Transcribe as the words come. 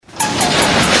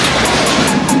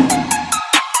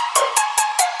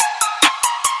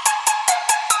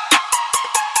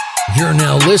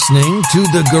listening to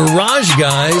the Garage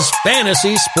Guys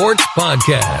Fantasy Sports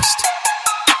Podcast.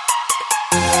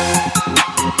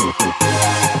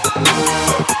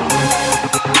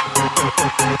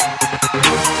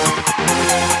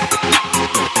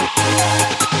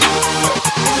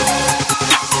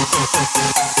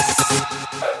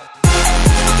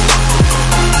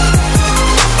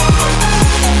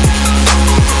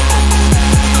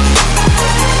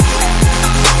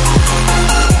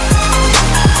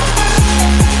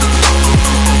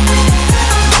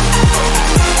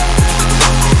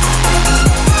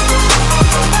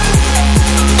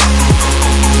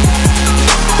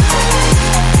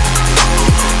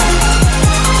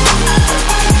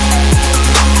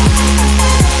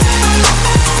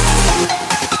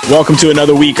 Welcome to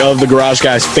another week of the Garage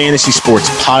Guys Fantasy Sports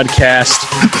Podcast.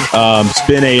 It's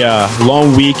been a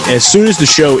long week. As soon as the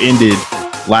show ended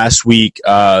last week,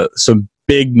 some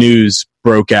big news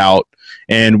broke out,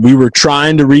 and we were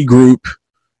trying to regroup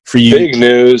for you. Big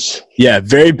news. Yeah,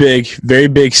 very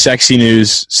big, sexy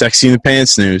news, sexy in the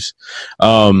pants news.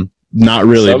 Not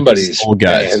really. Somebody's old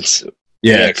guys. Pants.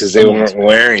 Yeah, because they weren't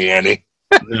wearing any.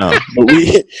 No, but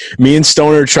me and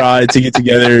Stoner tried to get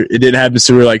together. It didn't happen,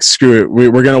 so we're like, screw it. We're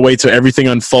going to wait till everything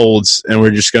unfolds, and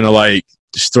we're just going to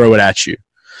just throw it at you.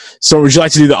 So would you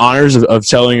like to do the honors of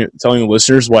telling the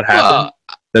listeners what happened?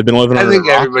 They've been living under a rock? I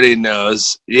think everybody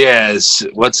knows. Yes.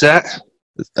 What's that?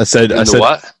 I said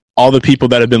what? All the people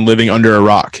that have been living under a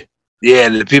rock. Yeah,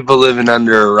 the people living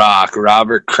under a rock.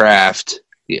 Robert Kraft,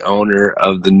 the owner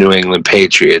of the New England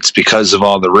Patriots, because of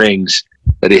all the rings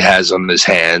that he has on his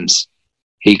hands,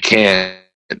 he can't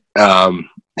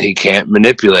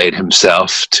manipulate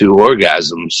himself to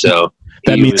orgasm. So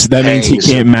that means he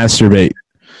can't masturbate.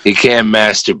 He can't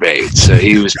masturbate. So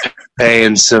he was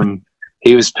paying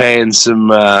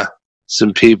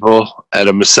some people at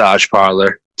a massage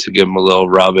parlor to give him a little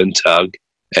rub and tug.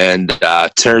 And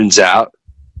turns out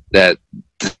that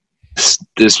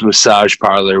this massage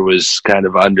parlor was kind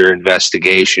of under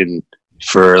investigation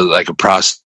for like a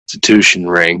prostitution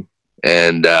ring.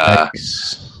 And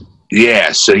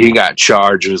yeah, so he got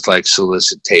charged with like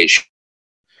solicitation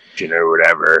or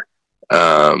whatever.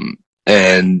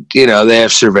 And they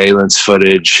have surveillance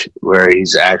footage where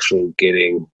he's actually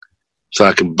getting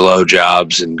fucking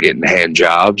blowjobs and getting hand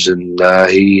jobs, and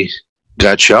he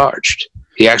got charged.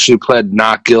 He actually pled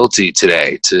not guilty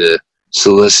today to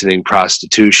soliciting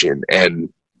prostitution.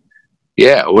 And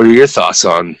yeah, what are your thoughts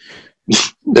on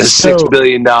the $6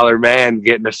 billion man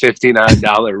getting a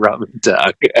 $59 rub and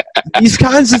tug? These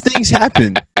kinds of things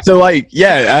happen. So, I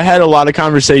had a lot of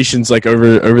conversations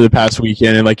over the past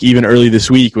weekend and even early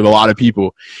this week with a lot of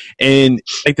people. And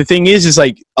the thing is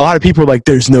a lot of people are like,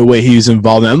 "There's no way he was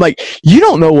involved." And I'm like, you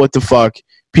don't know what the fuck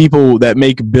people that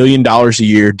make $1 billion a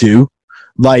year do.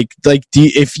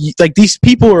 These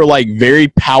people are very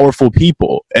powerful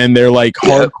people, and they're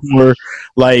hardcore,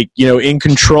 in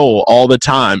control all the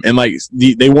time, and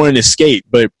they want an escape,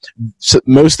 but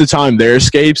most of the time their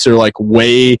escapes are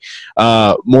way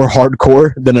more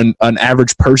hardcore than an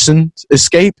average person's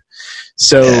escape.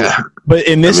 So, yeah. But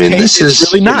in this case,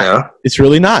 it's really not. It's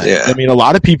really not. Yeah. I mean, a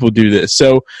lot of people do this.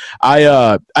 So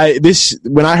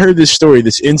when I heard this story,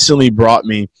 this instantly brought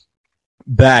me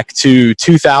back to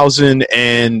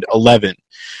 2011.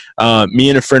 Me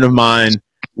and a friend of mine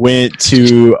went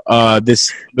to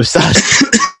this massage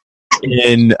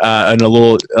in a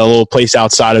little place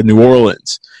outside of New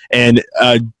Orleans. And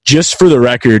just for the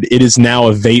record, it is now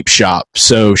a vape shop.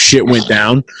 So shit went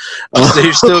down. So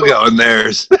you're still going there?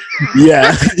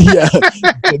 Yeah.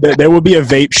 There will be a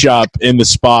vape shop in the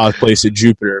spa place at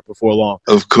Jupiter before long.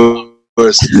 Of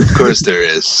course there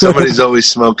is. Somebody's always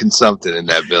smoking something in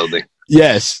that building.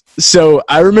 Yes. So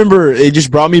I remember it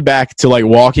just brought me back to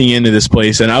walking into this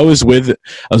place, and I was with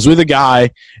a guy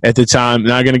at the time.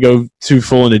 Not going to go too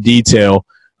full into detail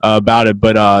about it,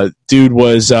 but dude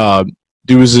was an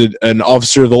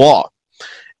officer of the law,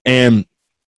 and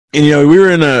we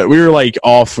were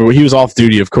off. He was off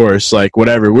duty, of course.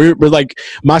 Whatever. We're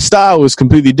my style was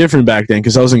completely different back then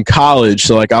because I was in college.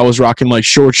 So I was rocking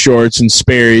short shorts and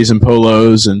Sperry's and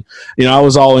polos, and I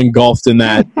was all engulfed in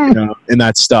that in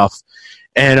that stuff.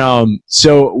 And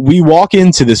so we walk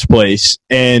into this place,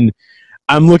 and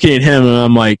I'm looking at him, and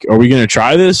I'm like, "Are we going to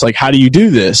try this? How do you do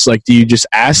this? Do you just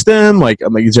ask them? I'm like,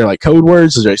 is there code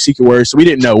words? Is there secret words?" So we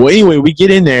didn't know. Well, anyway, we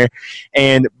get in there,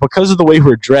 and because of the way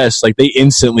we're dressed, they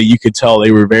instantly, you could tell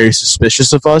they were very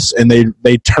suspicious of us, and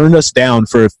they turned us down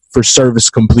for service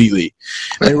completely.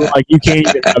 They were like, "You can't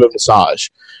even have a massage."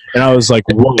 And I was like,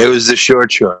 whoa. It was the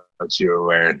short shorts you were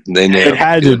wearing. They knew It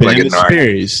had to have been like in the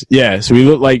series. Yeah, so we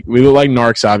look like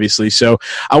narcs, obviously. So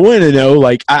I wanted to know,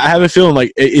 like, I have a feeling,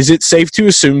 like, is it safe to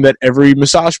assume that every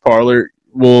massage parlor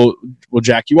will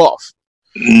jack you off?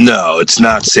 No, it's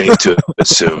not safe to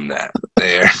assume that.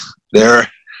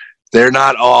 They're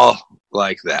not all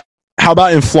like that. How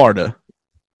about in Florida?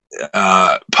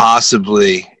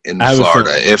 Possibly in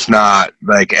Florida, if not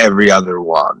like every other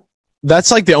one.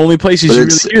 That's like the only places you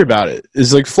really hear about it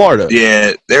is like Florida.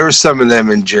 Yeah, there were some of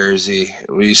them in Jersey.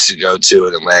 We used to go to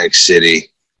in Atlantic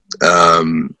City. Yeah,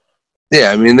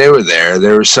 I mean, they were there.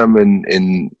 There were some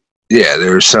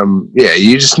there were some. Yeah,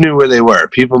 you just knew where they were.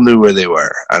 People knew where they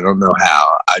were. I don't know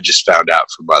how. I just found out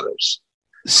from others.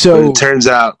 So but it turns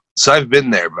out. So I've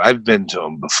been there. But I've been to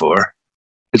them before.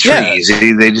 It's pretty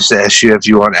easy. They just ask you if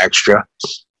you want extra,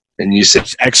 and you say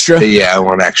extra. Yeah, I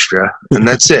want extra, and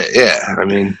that's it. Yeah, I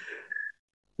mean,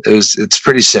 it's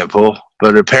pretty simple.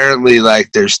 But apparently,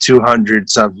 like, there's 200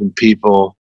 something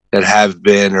people that have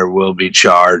been or will be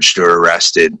charged or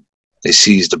arrested. They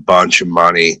seized a bunch of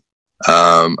money.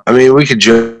 I mean, we could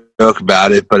joke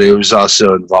about it, but it was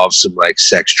also involved some like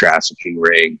sex trafficking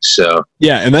rings. So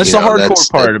yeah, and that's the hardcore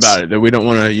part about it that we don't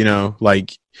want to,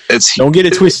 like, don't get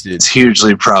it twisted. It's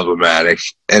hugely problematic,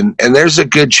 and there's a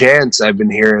good chance. I've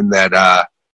been hearing that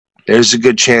there's a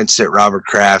good chance that Robert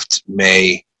Kraft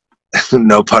may,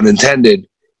 no pun intended,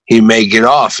 he may get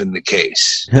off in the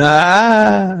case.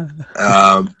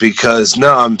 Because,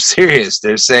 no, I'm serious.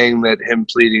 They're saying that him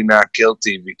pleading not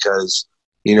guilty because,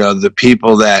 the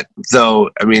people that, though,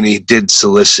 I mean, he did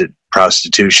solicit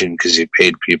prostitution because he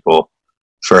paid people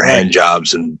for hand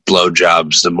jobs and blow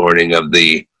jobs the morning of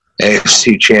the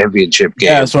AFC Championship game.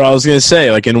 Yeah, that's what I was going to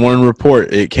say. Like, in one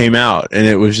report, it came out, and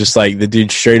it was just like the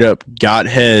dude straight up got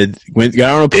on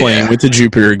a plane, went to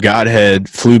Jupiter, got head,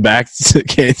 flew back to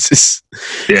Kansas,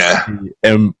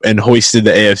 and hoisted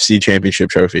the AFC Championship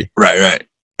trophy. Right.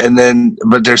 And then,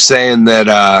 but they're saying that,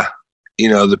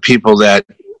 the people that,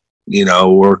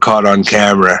 were caught on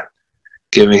camera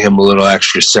giving him a little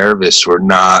extra service were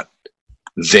not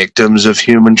victims of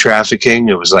human trafficking.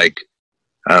 It was like,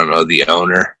 I don't know, the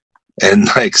owner and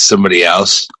like somebody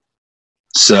else.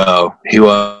 So he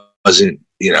wasn't,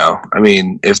 I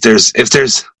mean, if there's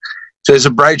a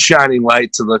bright shining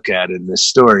light to look at in this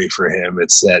story for him,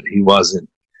 it's that he wasn't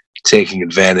taking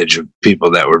advantage of people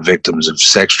that were victims of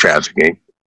sex trafficking.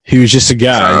 He was just a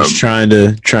guy just trying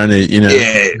to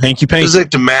hanky panky. He was like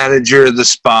the manager of the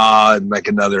spa and like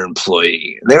another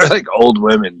employee. And they were like old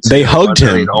women. They hugged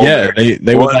him. Yeah,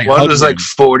 they one, like one was like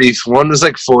 40. One was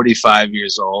like 45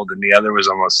 years old, and the other was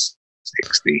almost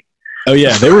 60. Oh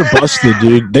yeah, they were busted,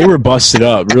 dude. They were busted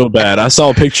up real bad. I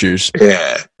saw pictures.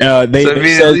 Yeah. At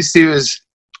least he was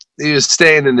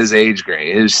staying in his age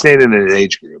grade. He was staying in his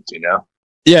age group,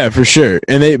 Yeah, for sure.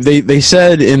 And they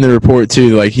said in the report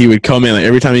too, like, he would come in, like,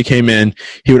 every time he came in,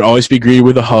 he would always be greeted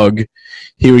with a hug.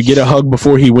 He would get a hug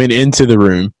before he went into the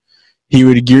room. He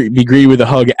would be greeted with a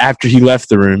hug after he left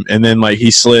the room, and then like he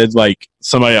slid like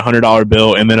somebody $100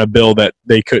 bill and then a bill that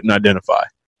they couldn't identify.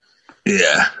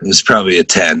 Yeah, it was probably a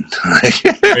 10.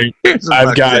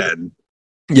 I've got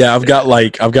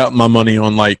my money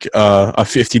on like a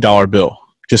 $50 bill.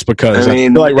 Just because I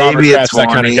feel like Robert Kraft's that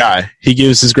kind of guy. He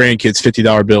gives his grandkids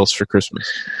 $50 bills for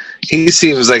Christmas. He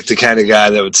seems like the kind of guy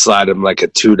that would slide him like a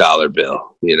 $2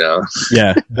 bill,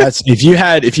 Yeah, that's if you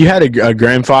had a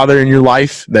grandfather in your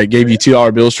life that gave you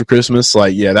 $2 bills for Christmas,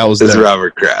 like, yeah, that was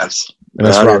Robert Kraft.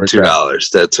 That's Robert $2.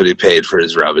 That's what he paid for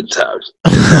his Robin Tug.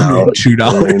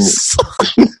 $2.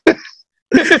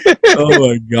 Oh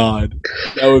my God,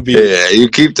 that would be. Yeah, you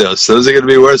keep those. Those are going to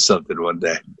be worth something one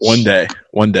day. One day.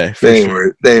 They ain't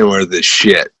worth this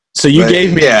shit. So you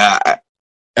gave me. Yeah,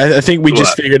 I think we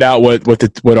just figured out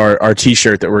what our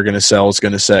T-shirt that we're going to sell is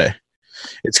going to say.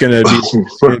 It's going to be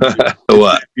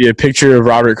what? Be a picture of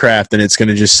Robert Kraft, and it's going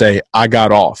to just say, "I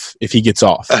got off." If he gets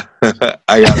off, I got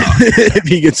off. If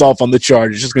he gets off on the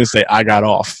charge, it's just going to say, "I got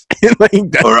off,"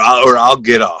 or I'll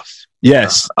get off.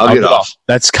 Yes, I'll get off.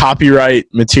 That's copyright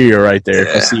material right there. Yeah.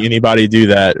 If you see anybody do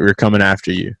that, we're coming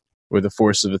after you with a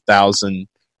force of 1,000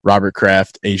 Robert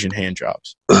Kraft Asian hand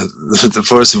jobs. With the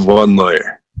force of one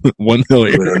lawyer. One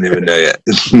lawyer. We don't even know yet.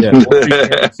 Yeah,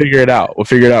 we'll figure it out. We'll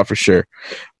figure it out for sure.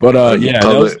 But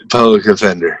public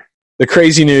offender. The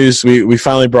crazy news. We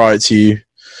finally brought it to you.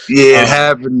 Yeah, it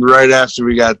happened right after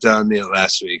we got done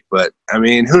last week. But, I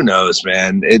mean, who knows,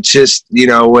 man? It's just,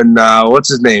 when, what's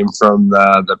his name from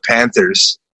the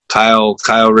Panthers? Kyle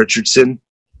Richardson?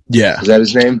 Yeah. Is that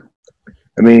his name?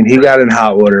 I mean, he got in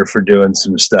hot water for doing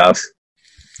some stuff.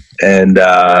 And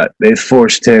they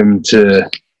forced him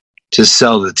to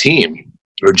sell the team.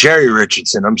 Or Jerry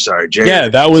Richardson. I'm sorry, Jerry. Yeah,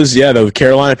 that was the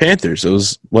Carolina Panthers. It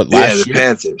was last year?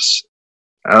 Panthers.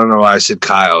 I don't know why I said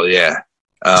Kyle. Yeah.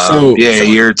 A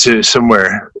year or two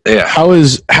somewhere. Yeah. How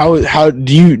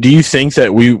do you think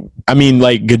that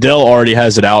like Goodell already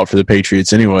has it out for the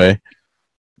Patriots anyway?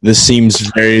 This seems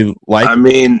very likely. I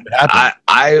mean,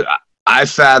 I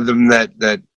fathom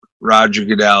that Roger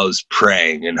Goodell is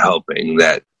praying and hoping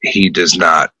that he does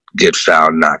not get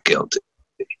found not guilty.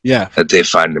 Yeah. That they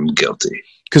find him guilty.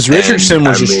 Because Richardson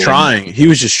was trying. He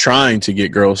was just trying to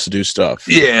get girls to do stuff.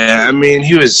 Yeah, I mean,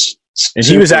 he was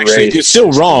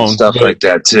still wrong. Stuff like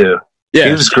that, too. Yeah.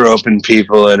 He was groping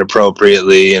people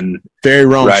inappropriately and very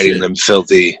wrong writing them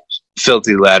filthy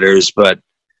letters. But,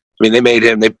 I mean,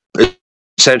 they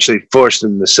essentially forced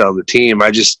him to sell the team.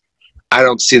 I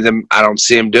don't see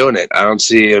him doing it. I don't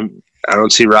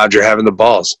see Roger having the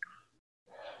balls.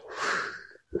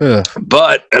 Ugh.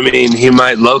 But I mean, he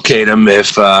might locate him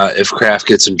if Kraft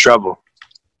gets in trouble.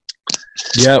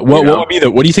 Yeah. What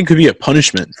do you think could be a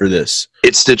punishment for this?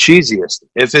 It's the cheesiest.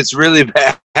 If it's really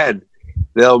bad,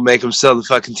 they'll make him sell the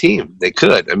fucking team. They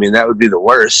could. I mean, that would be the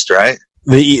worst, right?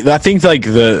 I think like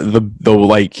that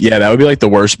would be like the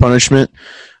worst punishment.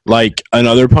 Like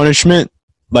another punishment.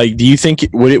 Like, do you think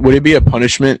would it be a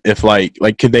punishment if like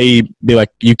could they be like,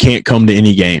 you can't come to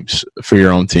any games for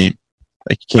your own team?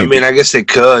 Like, you can't. I mean, I guess they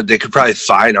could. They could probably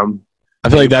fine him. I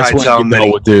feel like that's what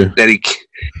Goodell would do. That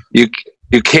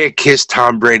you can't kiss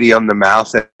Tom Brady on the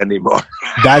mouth anymore.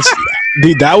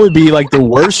 That would be like the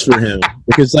worst for him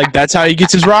because like that's how he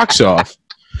gets his rocks off.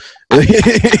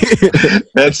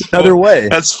 That's another way.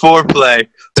 That's foreplay.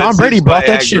 Tom Brady brought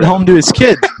that shit home to his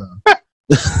kids.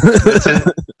 This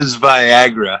is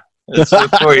Viagra. That's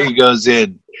before he goes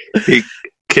in. He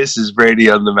kisses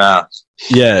Brady on the mouth.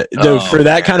 Yeah, for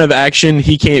that kind of action,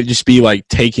 he can't just be like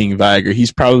taking Viagra.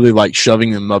 He's probably like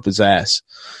shoving them up his ass.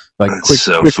 Like, that's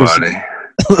so funny.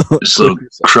 Just a little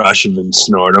crush him and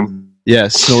snort him. Yeah,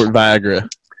 snort Viagra.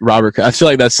 Robert, I feel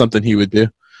like that's something he would do.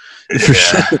 For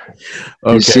sure.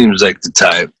 Okay. He seems like the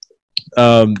type.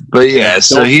 But yeah,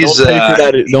 so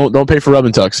don't pay for rub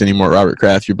and tucks anymore, Robert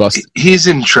Kraft. You're busted. He's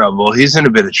in trouble. He's in a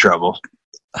bit of trouble.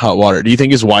 Hot water. Do you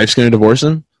think his wife's going to divorce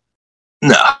him?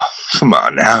 No, come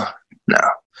on now. No.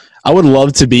 I would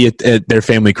love to be at their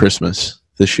family Christmas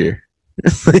this year,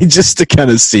 just to kind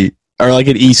of see, or like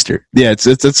at Easter. Yeah, it's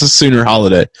a sooner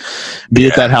holiday. Be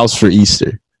at that house for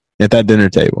Easter, at that dinner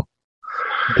table.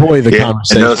 Boy, the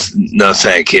conversation. No,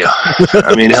 thank you.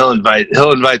 I mean, he'll invite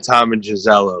Tom and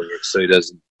Giselle over so he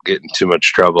doesn't get in too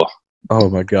much trouble. Oh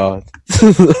my God.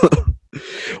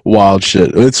 Wild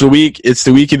shit. It's the week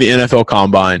of the NFL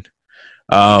Combine.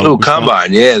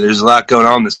 Combine. Yeah, there's a lot going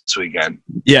on this weekend.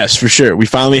 Yes, for sure. We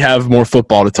finally have more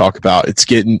football to talk about. It's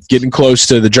getting close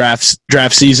to the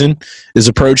draft season is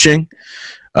approaching.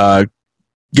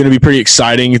 Going to be pretty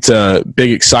exciting. It's a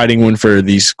big, exciting one for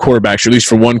these quarterbacks, or at least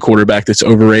for one quarterback that's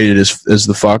overrated as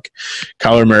the fuck,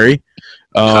 Kyler Murray.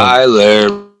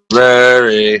 Kyler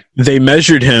Murray. They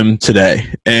measured him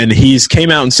today, and he's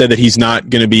came out and said that he's not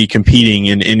going to be competing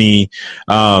in any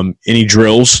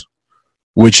drills,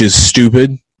 which is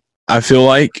stupid. I feel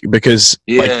like because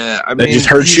that just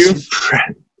hurts you.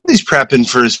 He's prepping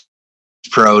for his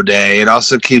pro day. It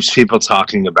also keeps people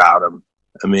talking about him.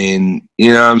 I mean,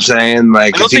 you know what I'm saying?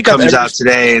 Like, if he comes out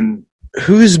today and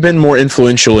who's been more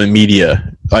influential in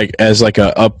media, like as like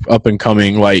a up and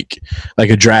coming like a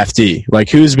draftee,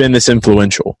 like who's been this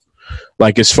influential,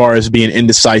 like as far as being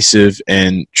indecisive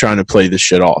and trying to play this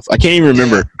shit off? I can't even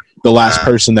remember the last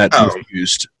person that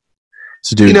refused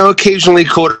to do. You know, occasionally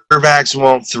quarterbacks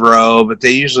won't throw, but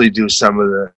they usually do some of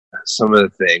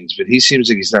the things. But he seems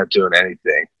like he's not doing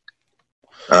anything.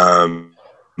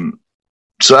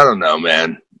 So I don't know,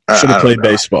 man. Should have played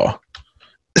baseball.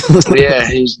 Yeah,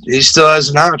 he still has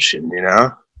an option, you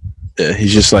know. Yeah,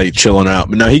 he's just like chilling out.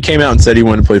 But no, he came out and said he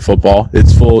wanted to play football.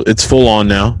 It's full on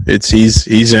now.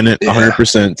 He's in it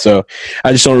 100%. So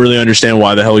I just don't really understand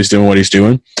why the hell he's doing what he's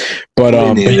doing.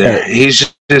 But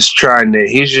he's just trying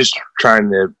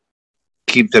to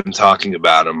keep them talking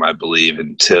about him, I believe,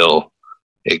 until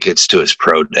it gets to his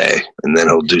pro day, and then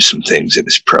he'll do some things at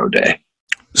his pro day.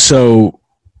 So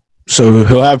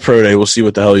he'll have pro day. We'll see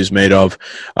what the hell he's made of.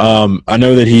 I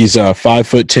know that he's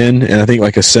 5'10" and I think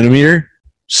like a centimeter.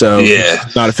 So yeah,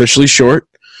 not officially short.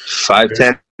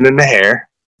 5'10" in the hair.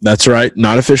 That's right.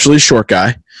 Not officially short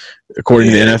guy,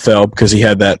 according to the NFL, because he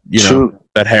had that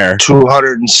that hair.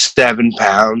 207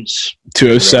 pounds.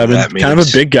 207. Kind of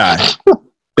a big guy.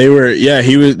 They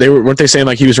weren't they saying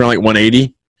like he was around like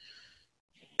 180?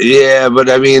 Yeah, but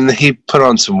I mean he put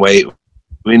on some weight.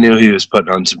 We knew he was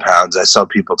putting on some pounds. I saw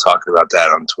people talking about that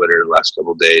on Twitter the last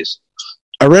couple of days.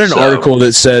 I read an article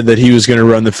that said that he was going to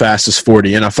run the fastest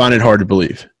 40, and I find it hard to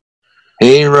believe.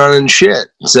 He ain't running shit.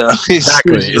 So he's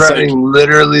running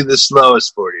literally the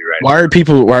slowest 40 right now.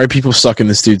 Why are people sucking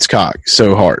this dude's cock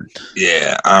so hard?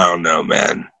 Yeah, I don't know,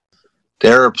 man.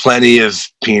 There are plenty of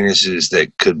penises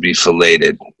that could be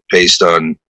filleted based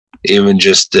on even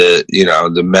just the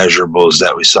measurables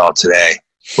that we saw today.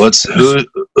 Who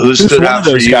stood out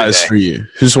for you guys? For you,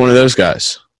 who's one of those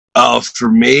guys? Oh, for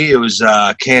me, it was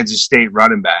Kansas State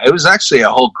running back. It was actually a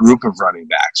whole group of running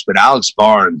backs, but Alex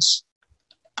Barnes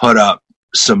put up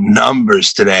some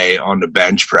numbers today on the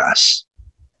bench press.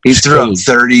 He threw up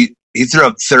 30. He threw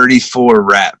up 34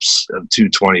 reps of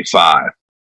 225.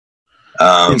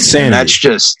 Insanity. And that's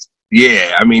just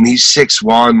I mean, he's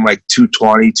 6'1", like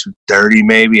 220, 230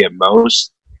 maybe at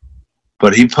most.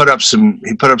 But he put up some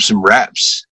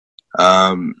reps.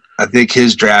 I think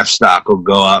his draft stock will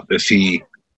go up if he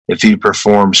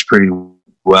performs pretty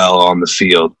well on the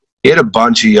field. He had a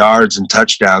bunch of yards and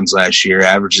touchdowns last year,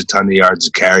 averaged a ton of yards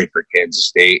a carry for Kansas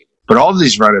State. But all of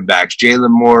these running backs, Jalen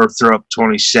Moore threw up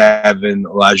 27,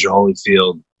 Elijah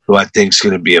Holyfield, who I think is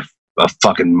going to be a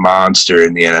fucking monster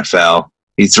in the NFL.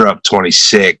 He threw up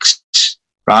 26.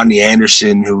 Rodney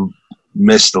Anderson, who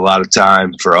missed a lot of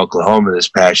time for Oklahoma this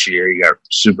past year, he got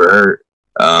super hurt.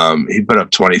 He put up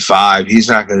 25. He's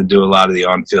not going to do a lot of the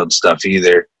on-field stuff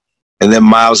either. And then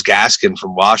Myles Gaskin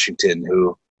from Washington,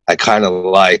 who I kind of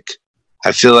like.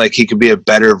 I feel like he could be a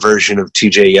better version of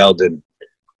TJ Yeldon.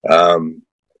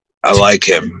 I like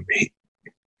him.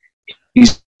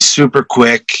 He's super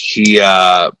quick.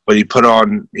 But he put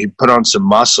on some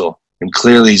muscle, and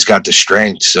clearly he's got the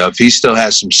strength. So if he still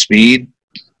has some speed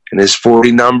and his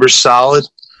 40 numbers solid,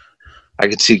 I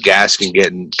could see Gaskin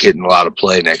getting a lot of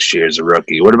play next year as a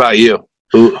rookie. What about you?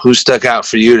 Who stuck out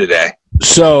for you today?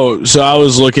 So I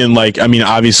was looking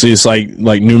obviously it's like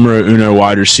numero uno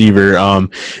wide receiver.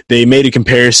 They made a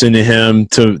comparison to him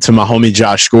to my homie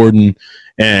Josh Gordon.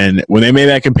 And when they made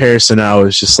that comparison, I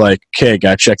was just like, okay,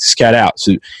 gotta check this cat out.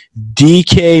 So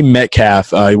DK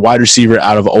Metcalf, a wide receiver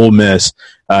out of Ole Miss,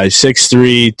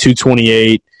 6'3",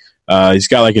 228. He's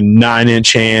got like a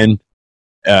 9-inch hand,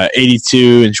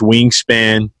 82-inch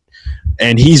wingspan,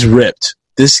 and he's ripped.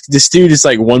 This dude is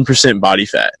like 1% body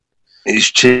fat.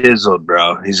 He's chiseled,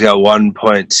 bro. He's got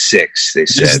 1.6. They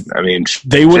said. I mean,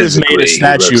 they would have made a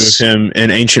statue of him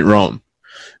in ancient Rome.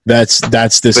 That's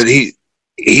this. But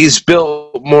he's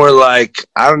built more like,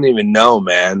 I don't even know,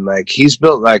 man. Like he's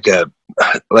built like a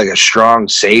strong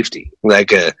safety,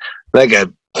 like a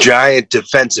giant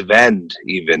defensive end.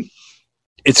 Even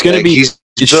it's gonna be.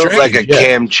 He's built like a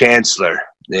Cam Chancellor.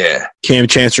 Yeah, Cam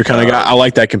Chancellor kind of guy. I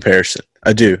like that comparison.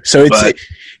 I do. So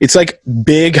it's like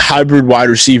big hybrid wide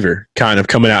receiver kind of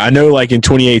coming out. I know like in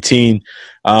 2018,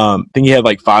 I think he had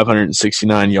like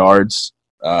 569 yards.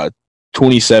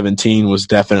 2017 was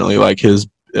definitely like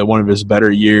one of his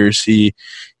better years. He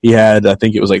had, I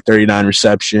think it was like 39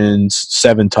 receptions,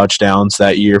 7 touchdowns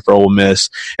that year for Ole Miss.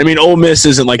 I mean, Ole Miss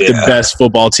isn't like the best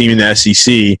football team in the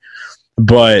SEC,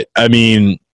 but I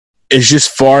mean, it's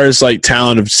just far as like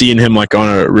talent of seeing him like on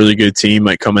a really good team,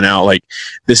 like coming out, like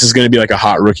this is going to be like a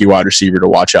hot rookie wide receiver to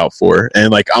watch out for. And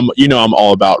like, I'm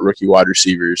all about rookie wide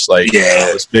receivers. Like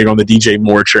I was big on the DJ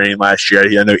Moore train last year.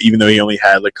 I know, even though he only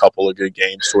had like a couple of good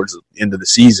games towards the end of the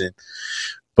season,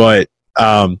 but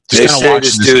they say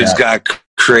this dude's got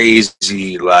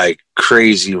crazy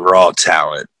raw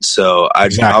talent. So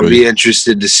I'll be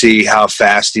interested to see how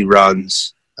fast he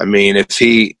runs. I mean, if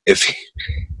he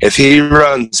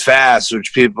runs fast,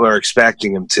 which people are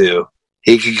expecting him to,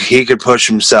 he could push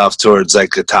himself towards like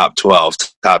the top 12,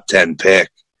 top 10 pick.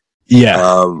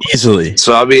 Yeah, easily.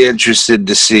 So I'll be interested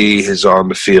to see his on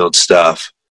the field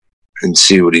stuff and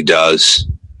see what he does.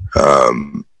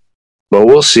 But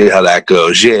we'll see how that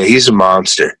goes. Yeah, he's a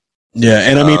monster. Yeah,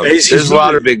 and I mean, there's a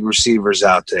lot of big receivers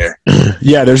out there.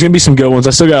 Yeah, there's gonna be some good ones. I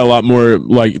still got a lot more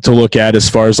like to look at as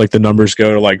far as like the numbers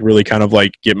go to like really kind of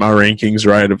like get my rankings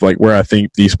right of like where I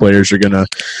think these players are gonna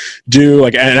do.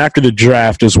 Like, and after the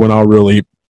draft is when I'll really,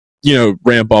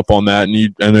 ramp up on that.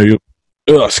 And I know you'll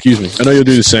do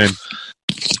the same.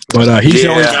 But he's the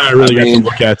only guy I really got to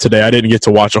look at today. I didn't get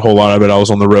to watch a whole lot of it. I was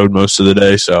on the road most of the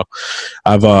day, so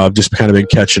I've just kind of been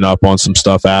catching up on some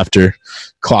stuff after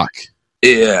clock.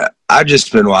 Yeah, I've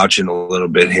just been watching a little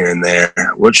bit here and there.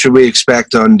 What should we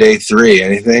expect on day 3?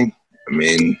 Anything? I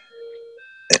mean,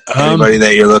 anybody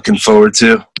that you're looking forward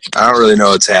to? I don't really know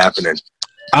what's happening.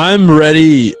 I'm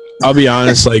ready. I'll be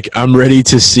honest. Like, I'm ready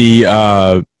to see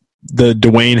the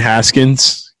Dwayne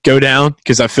Haskins go down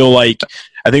because I feel like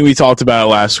I think we talked about it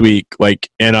last week. Like,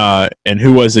 and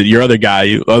who was it? Your other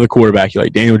guy, other quarterback,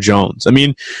 Daniel Jones. I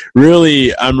mean,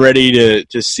 really, I'm ready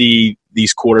to see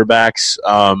these quarterbacks.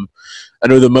 I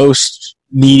know the most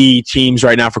needy teams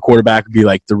right now for quarterback would be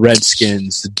like the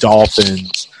Redskins, the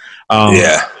Dolphins,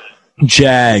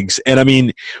 Jags, and I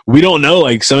mean, we don't know.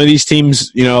 Like some of these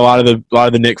teams, a lot of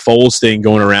the Nick Foles thing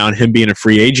going around, him being a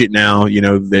free agent now.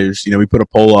 There's we put a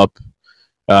poll up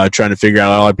trying to figure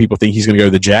out. A lot of people think he's going to go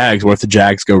to the Jags. What if the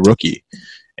Jags go rookie?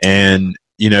 And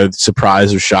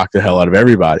surprise or shock the hell out of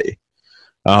everybody.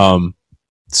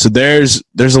 So there's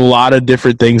a lot of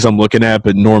different things I'm looking at,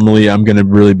 but normally I'm going to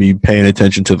really be paying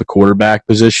attention to the quarterback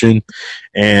position,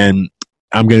 and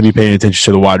I'm going to be paying attention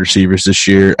to the wide receivers this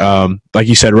year. Like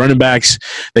you said, running backs,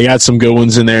 they got some good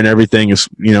ones in there and everything. Is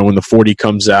when the 40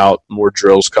 comes out, more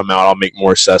drills come out, I'll make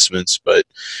more assessments. But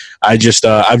I've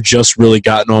just really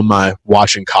gotten on my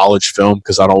watching college film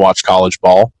because I don't watch college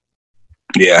ball.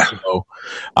 Yeah. So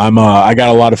I got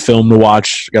a lot of film to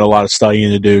watch, got a lot of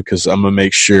studying to do because I'm going to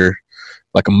make sure,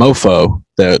 like a mofo,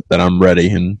 that I'm ready.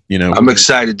 And I'm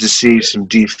excited to see some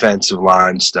defensive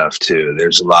line stuff too.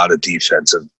 There's a lot of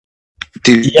defensive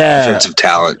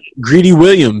talent. Greedy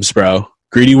Williams, bro.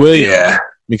 Yeah,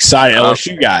 I'm excited.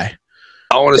 LSU guy.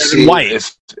 I want to see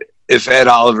if Ed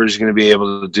Oliver is going to be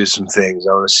able to do some things.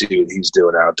 I want to see what he's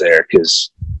doing out there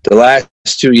because the last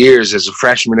 2 years as a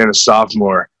freshman and a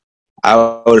sophomore, I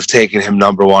would have taken him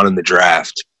number 1 in the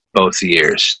draft both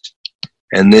years.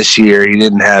 And this year, he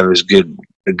didn't have as good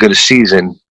a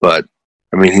season, but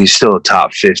I mean, he's still a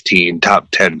top 15, top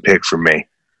 10 pick for me.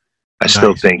 I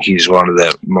still think he's one of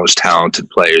the most talented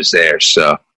players there.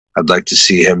 So I'd like to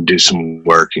see him do some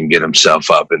work and get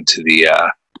himself up into the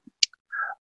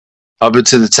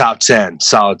top 10,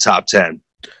 solid top 10.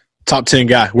 Top 10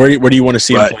 guy. Where do you want to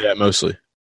see him play at mostly?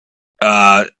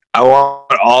 I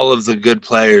want all of the good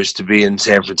players to be in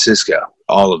San Francisco.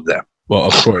 All of them. Well,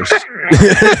 of course.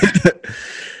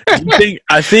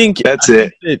 I think that's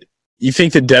it. You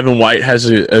think that Devin White has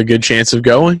a good chance of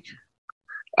going?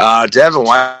 Devin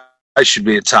White should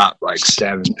be a top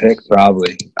 7 pick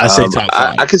probably. I say top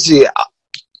 5. I could see.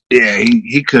 Yeah,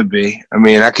 he could be. I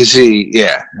mean, I could see.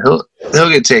 Yeah, he'll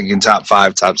get taken top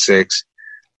 5, top 6.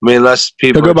 I mean, unless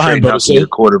people are trading up to get a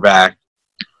quarterback.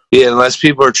 Yeah, unless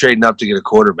people are trading up to get a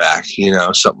quarterback,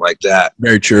 something like that.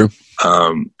 Very true.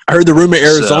 I heard the rumor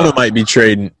Arizona might be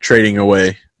trading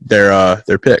away their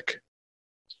pick.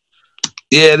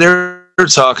 Yeah, they're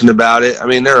talking about it. I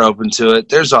mean, they're open to it.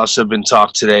 There's also been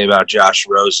talk today about Josh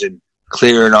Rosen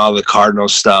clearing all the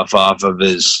Cardinals stuff off of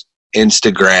his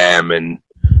Instagram and,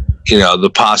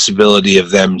 the possibility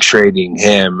of them trading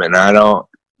him. And I don't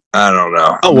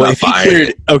know. Oh, well,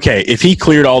 if he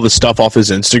cleared all the stuff off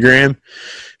his Instagram,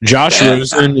 Josh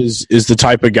Rosen is the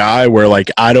type of guy where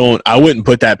I wouldn't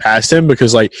put that past him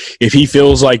because if he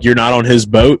feels like you're not on his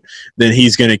boat, then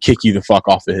he's going to kick you the fuck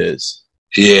off of his.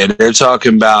 Yeah, they're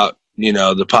talking about,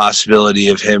 the possibility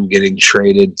of him getting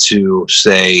traded to,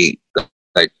 say,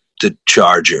 the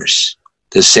Chargers,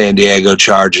 the San Diego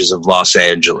Chargers of Los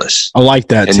Angeles. I like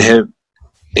that. And him,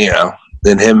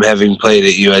 then him having played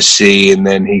at USC and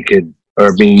then he could,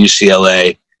 or being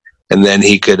UCLA, and then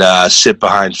he could sit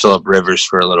behind Phillip Rivers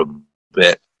for a little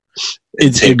bit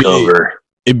and take over.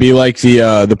 It'd be like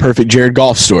the perfect Jared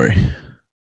Goff story.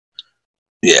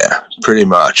 Yeah, pretty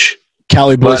much.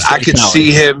 But I could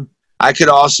see him. I could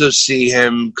also see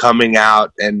him coming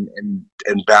out and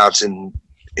bouncing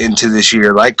into this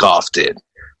year like Goff did.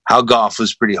 How Goff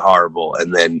was pretty horrible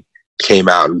and then came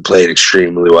out and played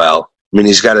extremely well. I mean,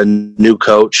 he's got a new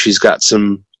coach. He's got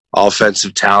some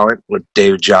offensive talent with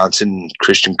David Johnson and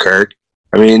Christian Kirk.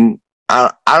 I mean,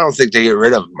 I don't think they get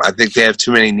rid of him. I think they have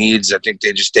too many needs. I think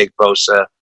they just take Bosa,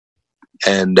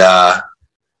 and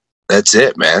that's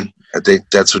it, man. I think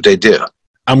that's what they do.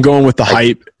 I'm going with the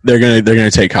hype. They're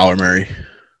gonna take Kyler Murray.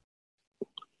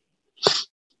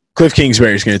 Cliff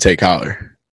Kingsbury's gonna take Kyler.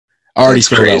 I already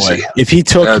feel that way.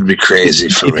 That would be crazy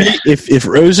for me. If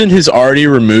Rosen has already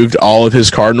removed all of his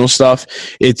Cardinal stuff,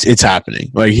 it's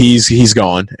happening. He's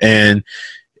gone, and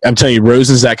I'm telling you,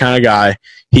 Rosen's that kind of guy.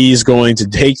 He's going to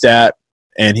take that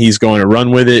and he's going to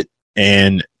run with it.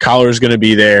 And Kyler's going to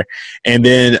be there. And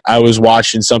then I was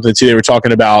watching something too. They were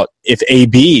talking about if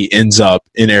AB ends up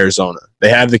in Arizona, they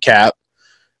have the cap.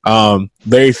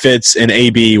 Larry Fitz and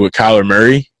AB with Kyler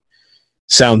Murray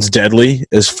sounds deadly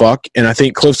as fuck. And I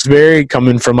think Cliffsbury,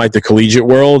 coming from the collegiate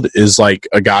world, is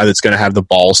a guy that's going to have the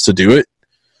balls to do it.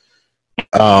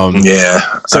 I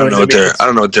don't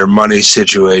know what their money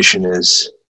situation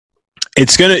is.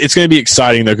 It's gonna be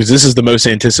exciting though, because this is the most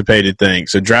anticipated thing.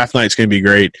 So draft night's gonna be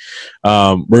great.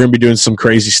 We're gonna be doing some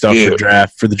crazy stuff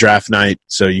for the draft night.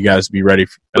 So you guys be ready.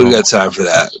 We got time for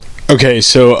that. Okay,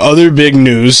 so other big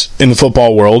news in the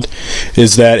football world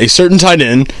is that a certain tight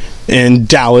end in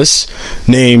Dallas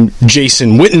named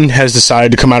Jason Witten has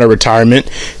decided to come out of retirement,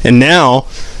 and now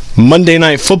Monday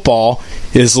Night Football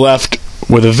is left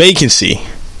with a vacancy.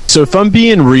 So if I'm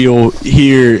being real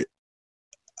here,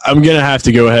 I'm going to have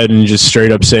to go ahead and just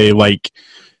straight up say, like,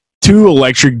 two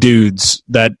electric dudes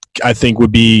that I think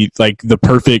would be, like, the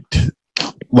perfect,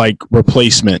 like,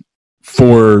 replacement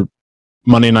for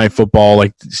Monday Night Football.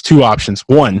 Like, there's two options.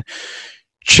 One,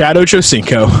 Chad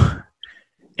Ochocinco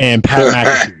and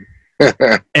Pat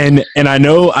McAfee. and I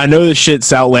know this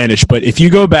shit's outlandish, but if you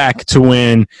go back to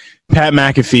when Pat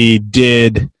McAfee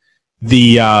did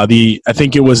the I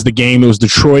think it was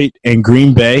Detroit and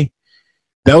Green Bay,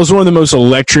 that was one of the most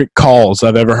electric calls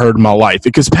I've ever heard in my life,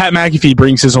 because Pat McAfee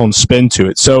brings his own spin to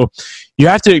it. So you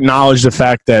have to acknowledge the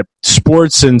fact that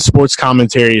sports and sports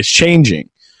commentary is changing,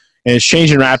 and it's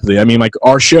changing rapidly. I mean, like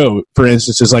our show, for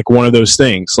instance, is like one of those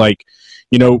things. Like,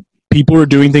 you know, people are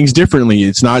doing things differently.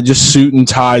 It's not just suit and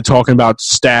tie talking about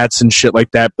stats and shit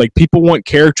like that. Like, people want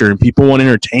character and people want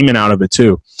entertainment out of it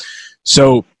too.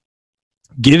 So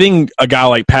giving a guy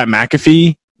like Pat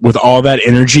McAfee with all that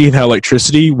energy and that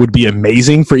electricity would be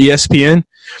amazing for ESPN.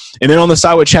 And then on the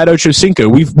side with Chad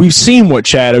Ochocinco, we've seen what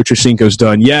Chad Ochocinco's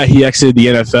done. Yeah, he exited the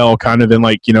NFL kind of in,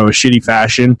 like, you know, a shitty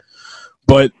fashion,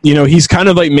 but, you know, he's kind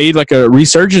of like made like a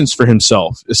resurgence for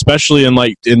himself, especially in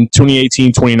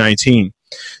 2018, 2019.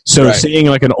 So Right. Seeing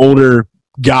like an older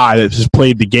guy that has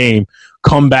played the game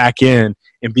come back in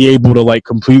and be able to like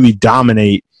completely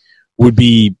dominate would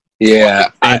be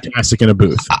fantastic in a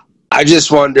booth. I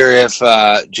just wonder if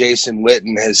Jason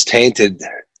Witten has tainted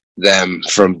them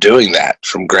from doing that,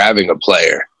 from grabbing a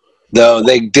player. Though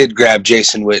they did grab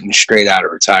Jason Witten straight out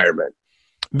of retirement.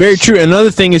 Very true.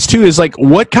 Another thing is like,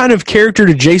 what kind of character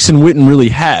did Jason Witten really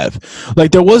have?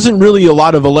 Like, there wasn't really a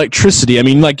lot of electricity. I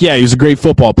mean, like, yeah, he was a great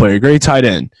football player, great tight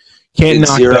end. Can't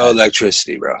knock zero that.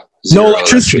 Electricity, bro. No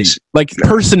electricity. Like,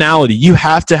 personality. You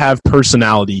have to have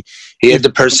personality. He had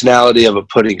the personality of a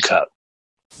pudding cup.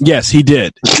 Yes, he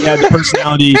did. He had the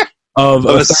personality of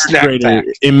a third grader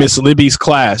in Miss Libby's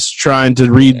class trying to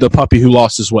read The Puppy Who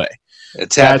Lost His Way. A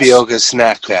tapioca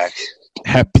snack pack.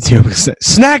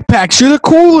 Snack packs, you're the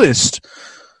coolest.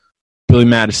 Billy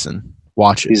Madison,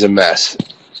 watch it. He's a mess.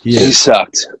 He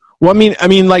sucked. Well, I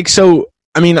mean,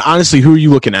 honestly, who are you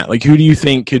looking at? Like, who do you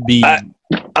think could be?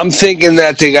 I'm thinking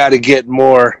that they got to get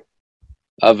more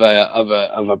of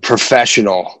a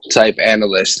professional type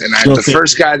analyst, and the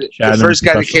first guy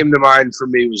that came to mind for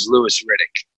me was Louis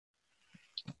Riddick.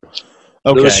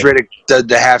 Okay. Louis Riddick did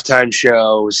the halftime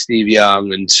show with Steve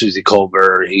Young and Susie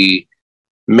Colbert. He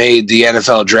made the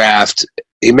NFL draft.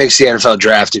 He makes the NFL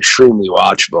draft extremely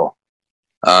watchable.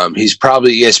 He's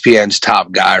probably ESPN's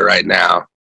top guy right now,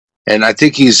 and I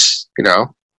think he's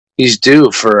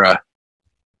due for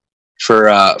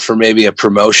maybe a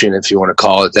promotion, if you want to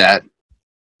call it that.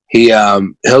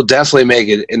 He'll definitely make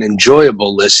it an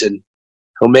enjoyable listen.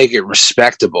 He'll make it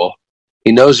respectable.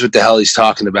 He knows what the hell he's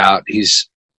talking about. He's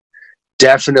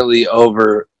definitely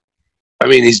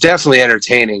he's definitely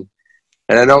entertaining,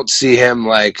 and I don't see him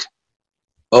like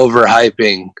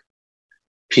overhyping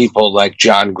people like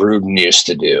John Gruden used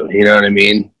to do. You know what I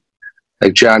mean?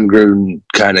 Like, John Gruden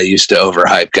kind of used to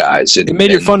overhype guys. It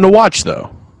made it fun to watch,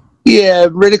 though. Yeah,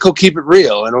 Riddick will keep it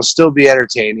real, and he'll still be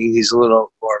entertaining. He's a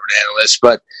little more of an analyst,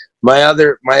 but my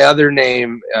other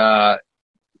name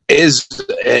is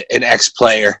an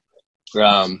ex-player.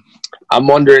 I'm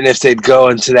wondering if they'd go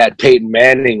into that Peyton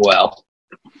Manning well.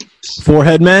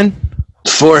 Forehead man.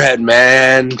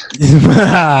 Yeah,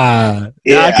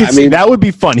 I mean, that would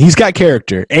be fun. He's got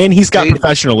character, and he's got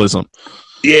professionalism.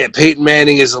 Yeah, Peyton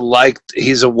Manning he's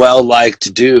a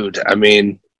well-liked dude. I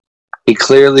mean, he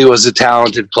clearly was a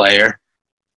talented player.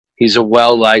 He's a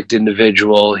well-liked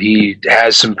individual. He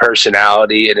has some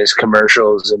personality in his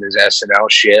commercials and his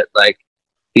SNL shit. Like,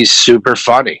 he's super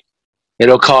funny.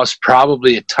 It'll cost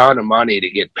probably a ton of money to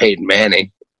get Peyton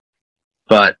Manning,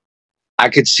 but I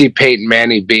could see Peyton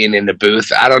Manning being in the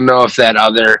booth. I don't know if that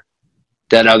other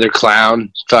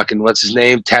clown, fucking what's his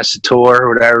name, Tessitore or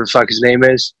whatever the fuck his name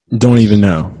is. Don't even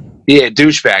know. Yeah,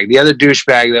 douchebag. The other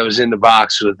douchebag that was in the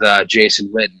box with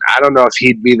Jason Witten. I don't know if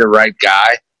he'd be the right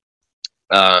guy.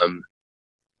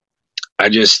 I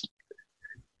just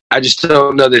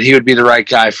don't know that he would be the right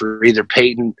guy for either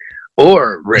Peyton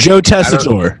or Riddick.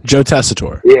 Joe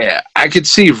Tessitore. Yeah, I could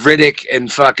see Riddick and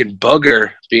fucking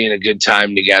Booger being a good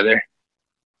time together.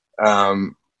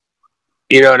 You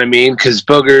know what I mean? Because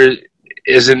Booger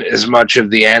isn't as much of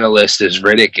the analyst as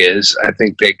Riddick is. I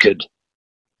think they could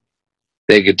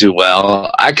do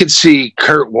well. I could see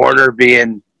Kurt Warner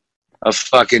being a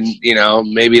fucking,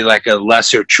 maybe like a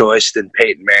lesser choice than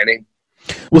Peyton Manning.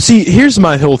 Well, see, here's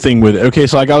my whole thing with it. Okay,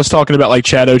 so like I was talking about like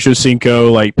Chad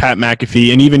Ochocinco, like Pat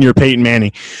McAfee, and even your Peyton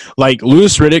Manning. Like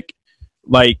Louis Riddick,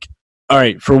 like, all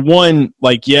right, for one,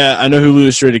 like, yeah, I know who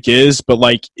Louis Riddick is, but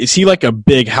like, is he like a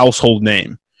big household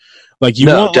name? Like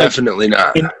No, definitely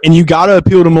not. And you got to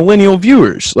appeal to millennial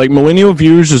viewers. Like millennial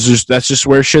viewers that's just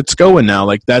where shit's going now.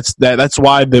 Like that's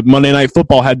why the Monday Night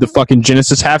Football had the fucking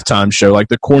Genesis halftime show, like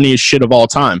the corniest shit of all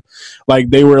time.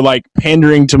 Like they were like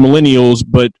pandering to millennials,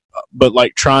 but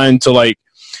like trying to like,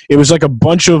 it was like a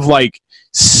bunch of like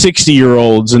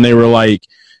 60-year-olds, and they were like,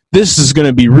 this is going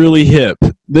to be really hip.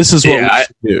 This is what we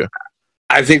should do.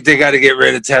 I think they got to get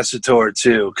rid of Tessitore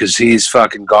too, because he's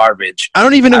fucking garbage. I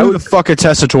don't even know who the fuck a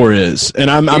Tessitore is,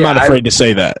 and I'm not afraid to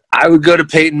say that. I would go to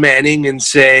Peyton Manning and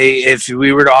say, if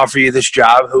we were to offer you this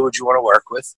job, who would you want to work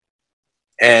with?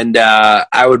 And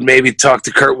I would maybe talk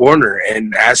to Kurt Warner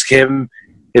and ask him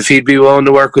if he'd be willing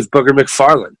to work with Booger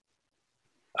McFarland.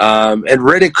 And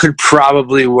Riddick could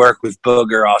probably work with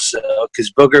Booger also,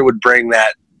 because Booger would bring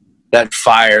that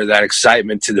fire, that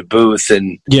excitement to the booth.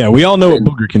 And yeah, we all know what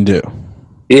Booger can do.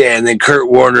 Yeah, and then Kurt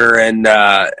Warner and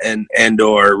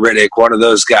or Riddick, one of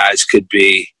those guys could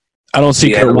be. I don't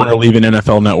see Kurt Warner leaving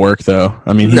NFL Network though.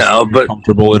 I mean, he's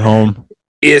comfortable at home.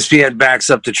 ESPN backs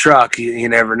up the truck. You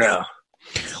never know.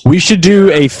 We should do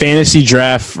a fantasy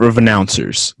draft of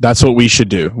announcers. That's what we should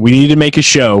do. We need to make a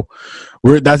show.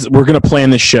 We're going to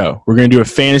plan this show. We're going to do a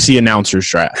fantasy announcers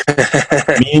draft.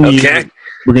 Me and okay. You.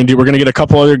 We're gonna get a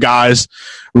couple other guys.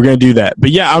 We're gonna do that. But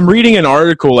yeah, I'm reading an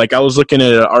article. Like I was looking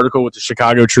at an article with the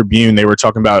Chicago Tribune. They were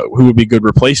talking about who would be good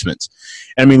replacements.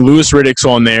 I mean, Louis Riddick's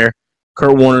on there.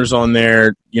 Kurt Warner's on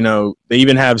there. They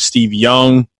even have Steve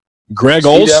Young, Greg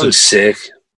Olsen. Young's sick.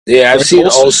 Yeah, I've seen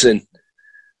Olsen.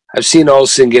 I've seen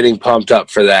Olsen getting pumped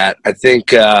up for that. I think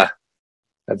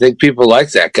people like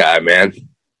that guy, man.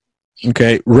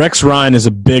 Okay, Rex Ryan is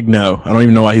a big no. I don't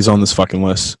even know why he's on this fucking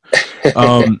list.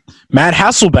 Matt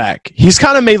Hasselbeck, he's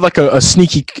kind of made like a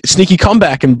sneaky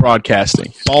comeback in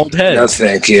broadcasting. Bald head. No,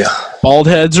 thank you. Bald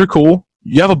heads are cool.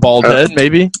 You have a bald head,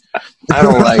 maybe. I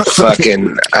don't like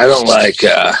I don't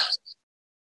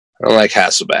like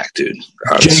Hasselbeck, dude.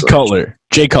 Honestly.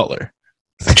 Jay Cutler.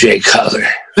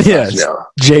 Yes. No.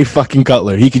 Jay fucking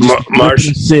Cutler. He can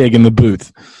just sig in the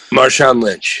booth. Marshawn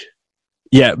Lynch.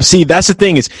 Yeah, see, that's the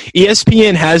thing is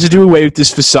ESPN has to do away with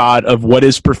this facade of what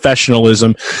is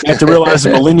professionalism. You have to realize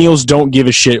that millennials don't give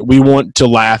a shit. We want to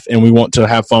laugh and we want to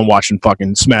have fun watching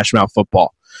fucking Smash Mouth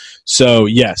football. So,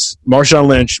 yes, Marshawn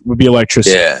Lynch would be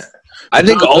electricity. Yeah. I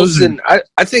think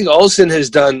Olsen has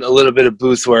done a little bit of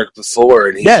booth work before,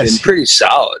 and he's been pretty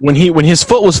solid. When his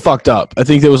foot was fucked up, I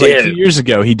think it was like 2 years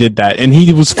ago he did that, and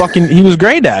he was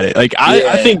great at it. Like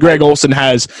I think Greg Olsen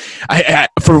has.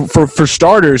 For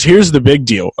starters, here's the big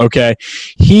deal. Okay,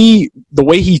 the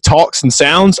way he talks and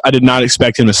sounds, I did not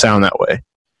expect him to sound that way.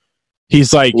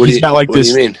 He's like this. What do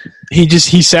you mean?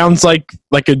 He sounds like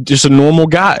just a normal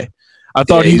guy. I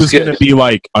thought he was going to be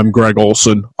like, I'm Greg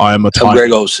Olsen. I'm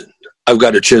Greg Olsen. I've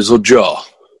got a chiseled jaw.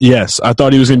 Yes, I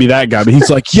thought he was going to be that guy, but he's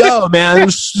like, yo, man, it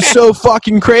was so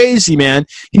fucking crazy, man.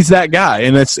 He's that guy,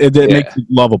 and that makes you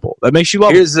lovable. That makes you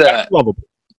lovable.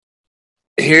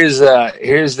 Here's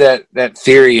that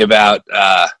theory about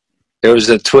there was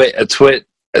a tweet going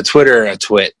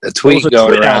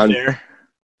around. There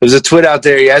was a tweet out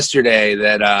there yesterday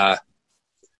that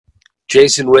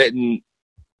Jason Witten,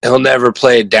 he'll never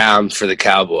play it down for the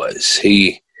Cowboys.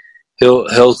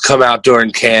 He'll come out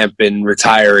during camp and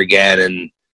retire again, and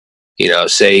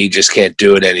say he just can't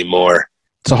do it anymore.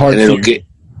 It's a hard thing.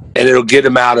 It'll get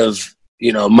him out of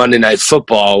Monday Night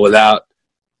Football without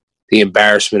the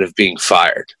embarrassment of being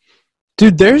fired.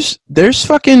 Dude, there's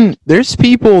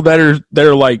people that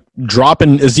are like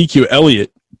dropping Ezekiel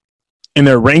Elliott in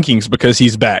their rankings because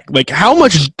he's back. Like how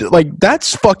much? Like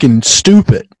that's fucking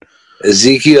stupid.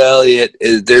 Ezekiel Elliott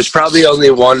there's probably only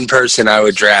one person I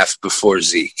would draft before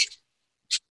Zeke.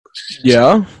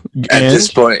 Yeah. At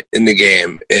this point in the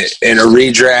game, in a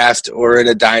redraft or in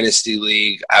a dynasty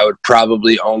league, I would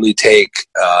probably only take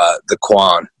the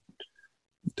Quan.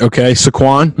 Okay,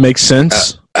 Saquon makes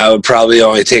sense. I would probably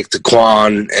only take the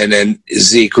Quan, and then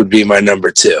Zeke would be my number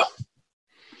 2.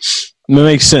 It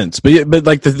makes sense, but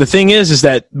like the thing is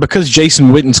that because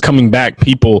Jason Witten's coming back,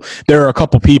 there are a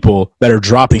couple people that are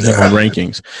dropping him on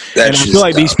rankings, and I feel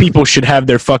like these people should have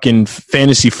their fucking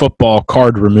fantasy football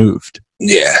card removed.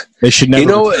 Yeah, they should never. You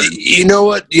know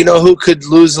what? You know who could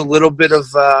lose a little bit of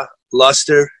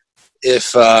luster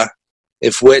if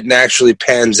if Witten actually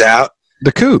pans out.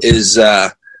 The coupe is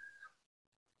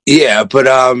yeah, but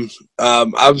I'm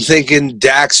thinking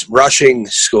Dak's rushing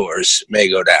scores may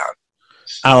go down.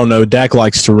 I don't know. Dak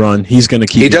likes to run. He's going to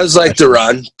keep. He does like to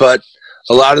run, but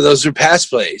a lot of those are pass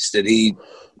plays that he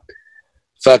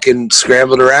fucking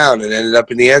scrambled around and ended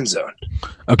up in the end zone.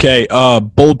 Okay,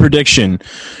 bold prediction.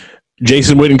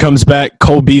 Jason Witten comes back.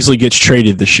 Cole Beasley gets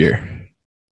traded this year.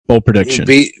 Bold prediction.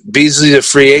 Beasley's a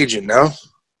free agent, no?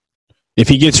 If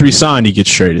he gets re-signed, he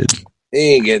gets traded.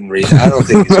 He ain't getting I don't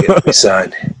think he's getting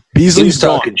re-signed. Beasley's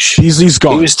gone. Beasley's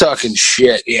gone. He was talking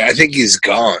shit. Yeah, I think he's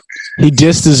gone. He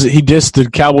dissed the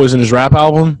Cowboys in his rap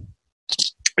album.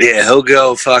 Yeah, he'll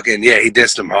go fucking. Yeah, he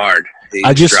dissed them hard.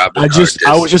 I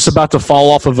was just about to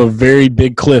fall off of a very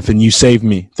big cliff, and you saved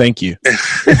me. Thank you.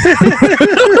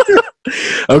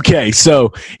 Okay,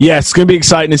 so yeah, it's gonna be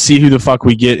exciting to see who the fuck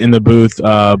we get in the booth.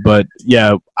 But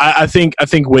yeah, I think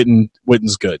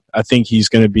Witten's good. I think he's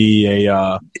gonna be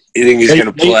a. You think he's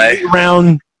gonna play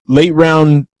late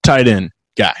round tight end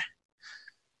guy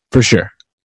for sure.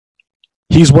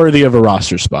 He's worthy of a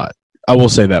roster spot. I will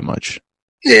say that much.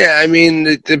 Yeah, I mean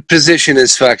the position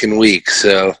is fucking weak,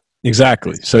 so.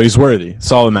 Exactly. So he's worthy.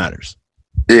 That's all that matters.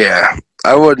 Yeah.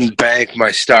 I wouldn't bank my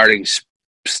starting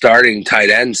tight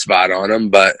end spot on him,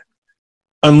 but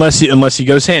unless he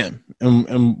goes ham,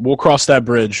 and we'll cross that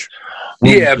bridge.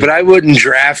 Yeah, but I wouldn't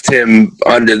draft him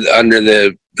under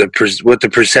the with the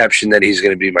perception that he's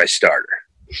going to be my starter.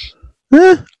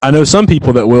 I know some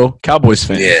people that will. Cowboys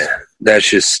fans. Yeah, that's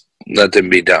just let them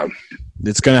be dumb.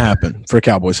 It's going to happen for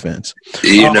Cowboys fans.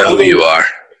 You know who you are.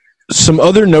 Some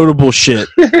other notable shit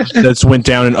that's went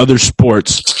down in other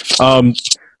sports.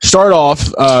 Start off,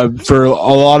 for a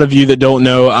lot of you that don't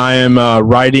know, I am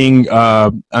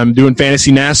I'm doing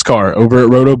fantasy NASCAR over at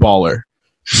Rotoballer.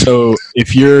 So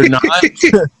if you're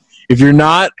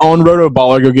not on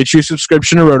Rotoballer, go get you a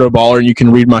subscription to Rotoballer and you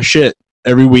can read my shit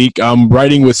every week. I'm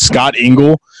writing with Scott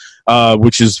Engel,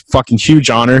 which is fucking huge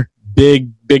honor.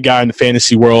 Big guy in the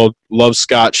fantasy world. Love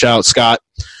Scott. Shout out Scott.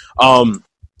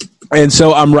 And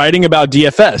so I'm writing about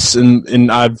DFS,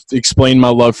 and I've explained my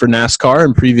love for NASCAR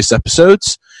in previous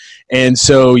episodes. And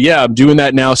so, yeah, I'm doing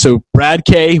that now. So Brad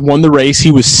K won the race. He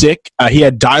was sick. He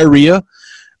had diarrhea,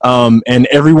 and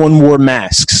everyone wore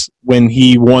masks when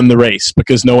he won the race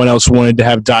because no one else wanted to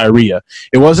have diarrhea.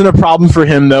 It wasn't a problem for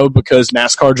him, though, because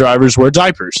NASCAR drivers wear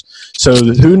diapers. So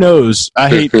who knows? I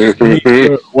hate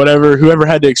whoever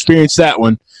had to experience that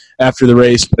one after the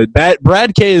race. But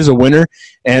Brad K is a winner,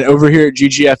 and over here at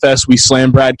GGFS, we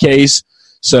slam Brad K's.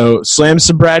 So slam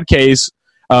some Brad K's.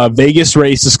 Vegas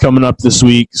race is coming up this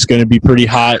week. It's going to be pretty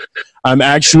hot. I'm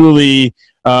actually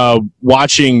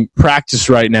watching practice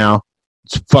right now.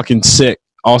 It's fucking sick.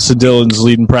 Austin Dillon's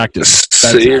leading practice.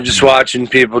 So you're just watching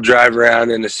people drive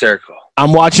around in a circle.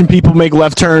 I'm watching people make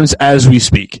left turns as we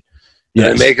speak. Yes.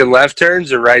 Are they making left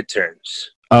turns or right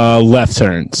turns? Left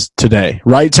turns today.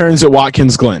 Right turns at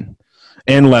Watkins Glen.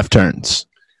 And left turns.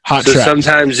 Hot track.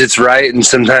 Sometimes it's right and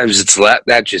sometimes it's left.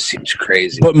 That just seems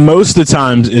crazy. But most of the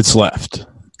times it's left.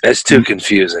 That's too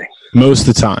confusing. Most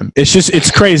of the time.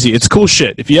 It's crazy. It's cool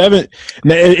shit. If you haven't,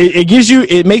 it gives you,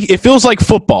 it feels like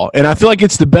football. And I feel like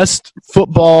it's the best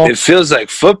football. It feels like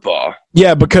football.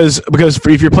 Yeah, because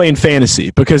if you're playing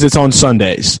fantasy, because it's on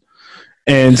Sundays.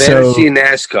 And fantasy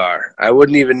NASCAR. I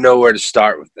wouldn't even know where to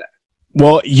start with that.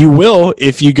 Well, you will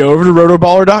if you go over to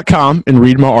rotoballer.com and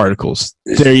read my articles.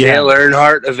 Is Dale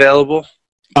Earnhardt available?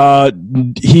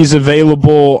 He's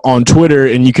available on Twitter,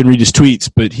 and you can read his tweets,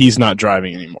 but he's not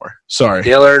driving anymore. Sorry.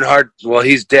 Dale Earnhardt, well,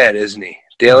 he's dead, isn't he?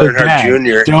 Dale Earnhardt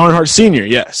Jr. Dale Earnhardt Sr.,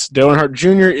 yes. Dale Earnhardt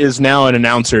Jr. is now an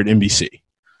announcer at NBC.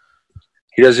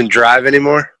 He doesn't drive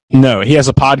anymore? No, he has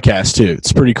a podcast, too.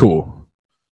 It's pretty cool.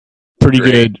 Pretty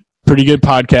good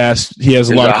podcast. He has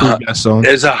a lot of cool guests on.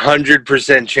 There's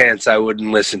 100% chance I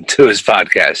wouldn't listen to his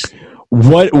podcast.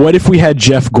 What if we had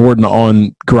Jeff Gordon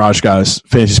on Garage Guys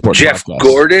Fantasy Sports Jeff Podcast?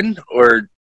 Gordon or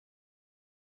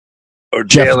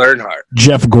Dale Earnhardt?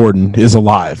 Jeff Gordon is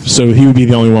alive, so he would be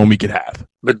the only one we could have.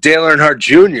 But Dale Earnhardt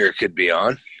Jr. could be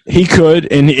on. He could,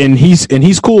 and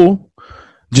he's cool.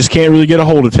 Just can't really get a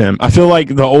hold of him. I feel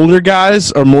like the older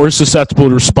guys are more susceptible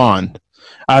to respond.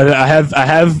 I have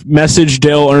messaged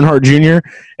Dale Earnhardt Jr.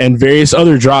 and various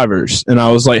other drivers, and I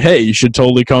was like, "Hey, you should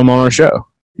totally come on our show.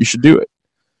 You should do it."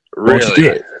 Really? Do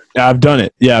it. I've done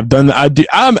it. Yeah, I've done that.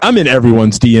 I'm in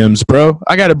everyone's DMs, bro.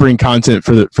 I got to bring content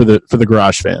for the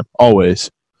Garage fam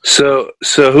always. So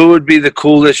who would be the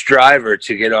coolest driver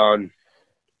to get on?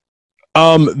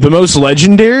 The most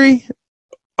legendary,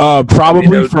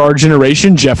 probably for our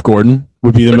generation, Jeff Gordon.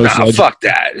 would be the most legendary. Fuck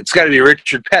that. It's got to be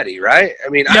Richard Petty, right? I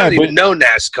mean, I don't even know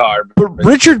NASCAR. But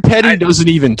Richard Petty doesn't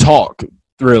even talk,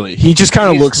 really. He just kind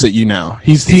of looks at you now.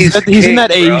 He's in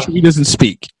that age where he doesn't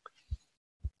speak.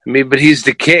 I mean, but he's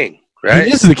the king, right?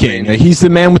 He is the king. He's the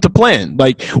man with the plan.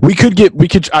 Like,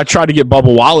 I tried to get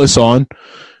Bubba Wallace on.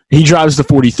 He drives the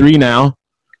 43 now.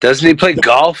 Doesn't he play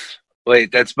golf?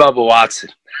 Wait, that's Bubba Watson.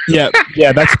 Yeah,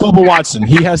 that's Bubba Watson.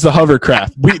 He has the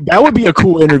hovercraft. That would be a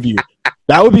cool interview.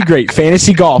 That would be great.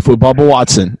 Fantasy golf with Bubba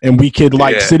Watson, and we could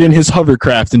sit in his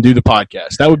hovercraft and do the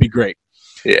podcast. That would be great.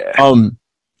 Yeah.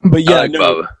 But yeah,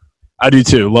 Bubba. I do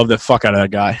too. Love the fuck out of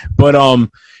that guy. But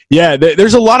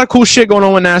there's a lot of cool shit going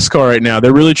on with NASCAR right now.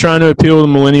 They're really trying to appeal to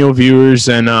millennial viewers,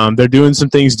 and they're doing some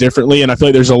things differently. And I feel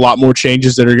like there's a lot more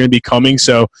changes that are going to be coming.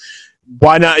 So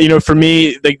why not? For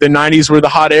me, like the '90s were the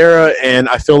hot era, and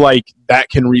I feel like that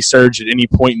can resurge at any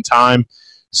point in time.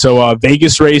 So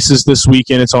Vegas races this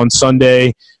weekend. It's on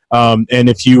Sunday. And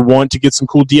if you want to get some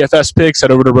cool DFS picks, head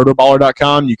over to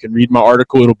rotoballer.com. You can read my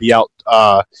article. It'll be out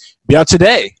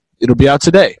today. It'll be out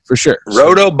today for sure.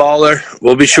 Roto Baller.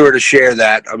 We'll be sure to share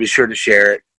that. I'll be sure to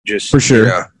share it. Just for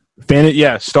sure.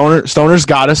 Stoner's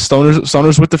got us.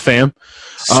 Stoner's with the fam.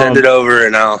 Send it over,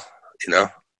 and I'll.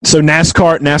 So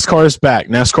NASCAR is back.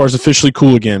 NASCAR is officially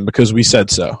cool again because we said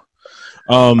so.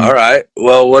 All right.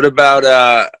 Well, what about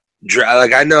I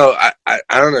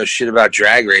don't know shit about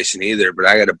drag racing either, but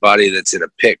I got a buddy that's in a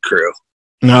pit crew.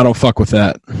 No, I don't fuck with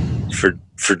that.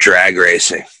 For drag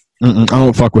racing. I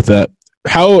don't fuck with that.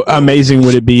 How amazing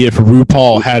would it be if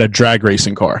RuPaul had a drag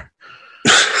racing car?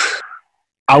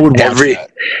 I would watch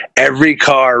that. Every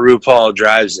car RuPaul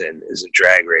drives in is a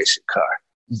drag racing car.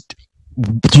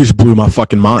 You just blew my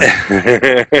fucking mind.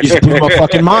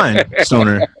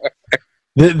 Stoner.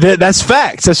 That's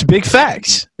facts. That's big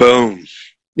facts. Boom.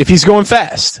 If he's going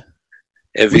fast.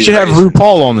 We should have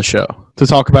RuPaul on the show to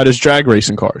talk about his drag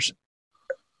racing cars.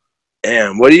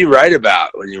 And what do you write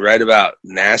about when you write about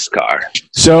NASCAR?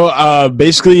 So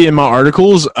basically in my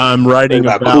articles, I'm writing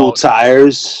about cool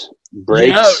tires,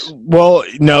 brakes. Yeah, well,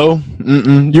 no.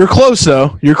 You're close,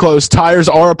 though. You're close. Tires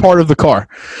are a part of the car.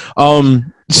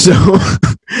 So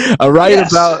I write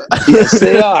about... Yes,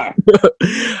 they are.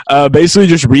 Basically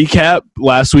just recap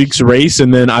last week's race,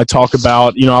 and then I talk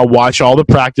about, I watch all the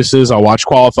practices, I watch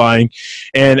qualifying,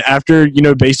 and after,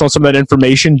 based on some of that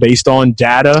information, based on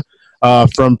data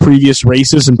from previous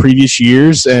races and previous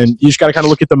years, and you just got to kind of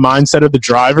look at the mindset of the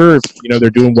driver. If, they're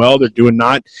doing well, they're doing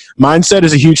not. Mindset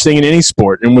is a huge thing in any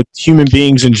sport and with human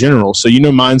beings in general. So,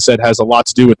 mindset has a lot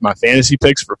to do with my fantasy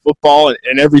picks for football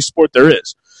and every sport there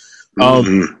is.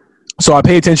 So I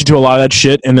pay attention to a lot of that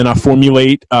shit, and then I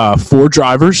formulate 4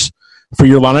 drivers for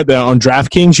your lineup. On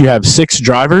DraftKings, you have 6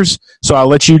 drivers, so I'll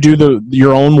let you do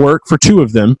your own work for 2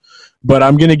 of them. But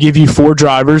I'm going to give you 4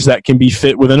 drivers that can be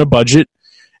fit within a budget,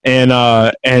 and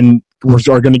we're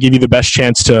going to give you the best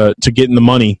chance to get in the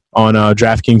money on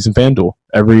DraftKings and FanDuel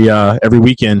every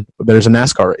weekend. There's a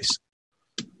NASCAR race.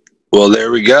 Well,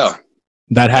 there we go.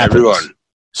 That happens. Everyone.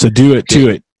 So do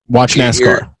it. Watch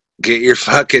NASCAR. Get your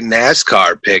fucking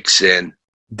NASCAR picks in.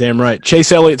 Damn right.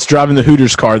 Chase Elliott's driving the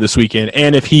Hooters car this weekend,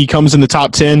 and if he comes in the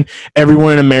top 10,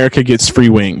 everyone in America gets free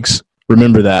wings.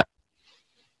 Remember that.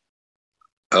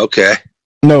 Okay.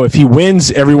 No, if he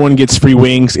wins, everyone gets free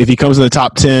wings. If he comes in the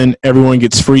top 10, everyone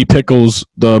gets free pickles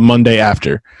the Monday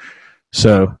after.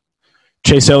 So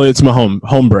Chase Elliott's my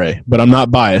hombre, but I'm not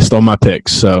biased on my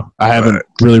picks, so I haven't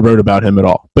really wrote about him at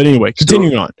all. But anyway,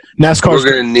 continuing on. NASCAR.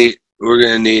 We're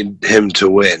gonna need him to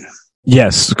win.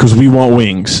 Yes, because we want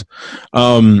wings.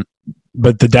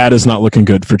 But the data's not looking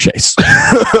good for Chase.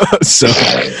 So,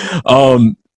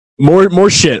 more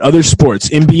shit. Other sports.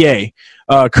 NBA.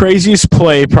 Craziest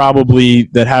play probably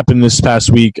that happened this past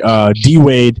week. D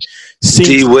Wade.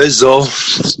 D Wizzle.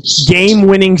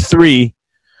 Game-winning 3.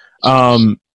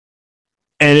 And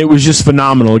it was just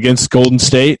phenomenal against Golden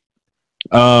State.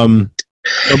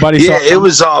 Nobody saw it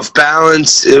was off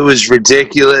balance. It was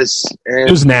ridiculous. And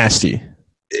it was nasty.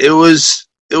 It was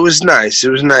nice.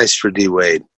 It was nice for D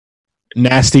Wade.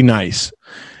 Nasty nice.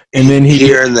 And then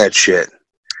he earned that shit.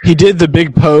 He did the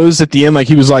big pose at the end, like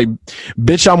he was like,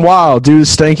 "Bitch, I'm wild, dude,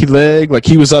 stanky leg." Like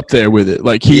he was up there with it.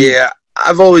 Like yeah,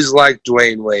 I've always liked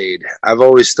Dwayne Wade. I've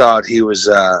always thought he was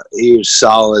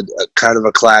solid, kind of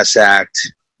a class act.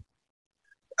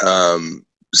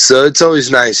 So it's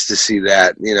always nice to see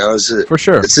that, for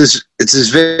sure. It's his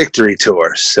victory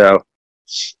tour. So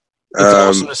it's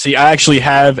awesome to see. I actually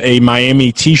have a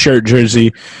Miami T-shirt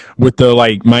jersey with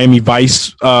the Miami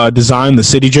Vice design, the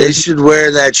city jersey. They should wear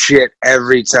that shit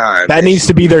every time. That needs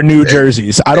to be their new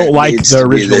jerseys. I don't like the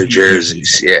original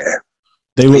jerseys. Yeah,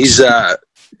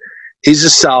 He's a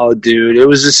solid dude. It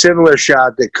was a similar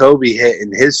shot that Kobe hit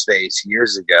in his face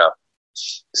years ago.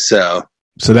 So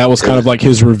that was kind of like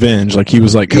his revenge. Like he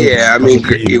was like, Kobe, yeah, I mean,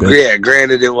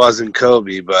 granted it wasn't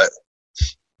Kobe, but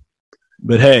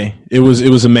hey, it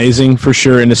was amazing for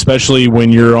sure, and especially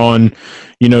when you're on,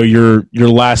 your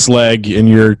last leg and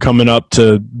you're coming up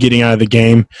to getting out of the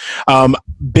game.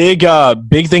 Big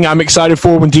thing I'm excited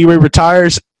for when D-Wade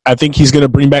retires. I think he's going to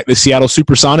bring back the Seattle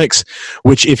Supersonics,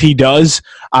 which if he does,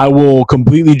 I will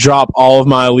completely drop all of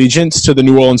my allegiance to the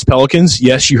New Orleans Pelicans.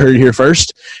 Yes, you heard it here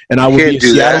first. And I will be a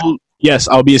Seattle. Yes,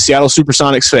 I'll be a Seattle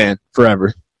Supersonics fan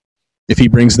forever if he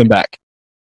brings them back.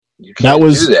 You can't do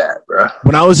that, bro.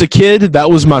 When I was a kid, that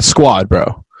was my squad,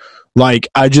 bro. Like,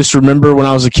 I just remember when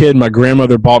I was a kid, my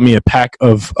grandmother bought me a pack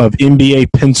of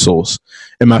NBA pencils,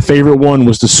 and my favorite one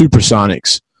was the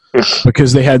Supersonics.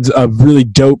 Because they had a really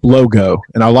dope logo,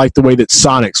 and I liked the way that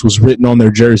Sonics was written on their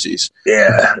jerseys.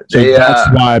 Yeah. So that's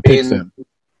why I picked them.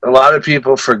 A lot of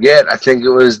people forget, I think it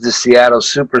was the Seattle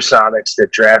Supersonics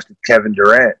that drafted Kevin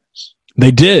Durant.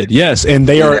 They did, yes. And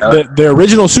they are the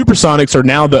original Supersonics are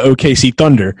now the OKC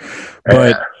Thunder.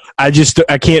 But I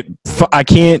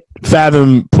can't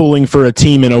fathom pulling for a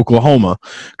team in Oklahoma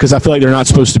because I feel like they're not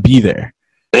supposed to be there.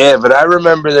 Yeah, but I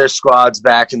remember their squads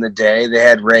back in the day. They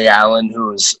had Ray Allen,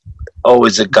 who was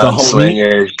always a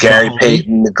gunslinger. Gary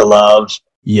Payton, the glove.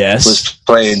 Yes. Was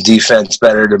playing defense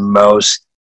better than most.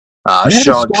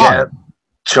 Sean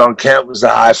Kemp was the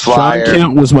high flyer. Sean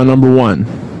Kemp was my number one.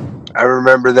 I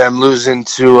remember them losing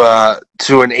to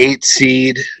an 8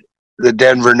 seed, the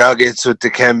Denver Nuggets, with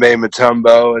Dikembe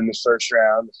Mutombo in the first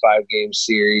round, the 5-game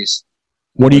series.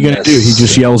 What are you going to do? He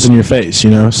just yells in your face,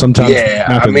 Sometimes.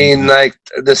 Yeah, I mean, like,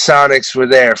 the Sonics were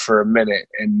there for a minute.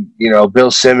 And,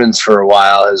 Bill Simmons for a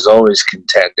while has always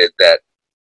contended that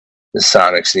the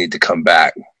Sonics need to come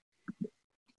back.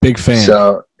 Big fan.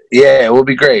 So, yeah, it will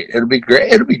be great. It'll be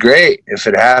great. It'll be great if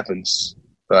it happens.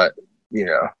 But,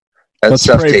 that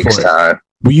stuff takes time.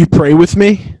 Will you pray with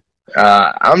me?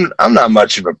 I'm not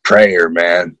much of a prayer,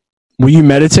 man. Will you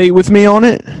meditate with me on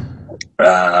it?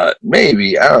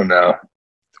 Maybe. I don't know.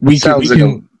 We can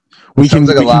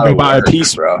go buy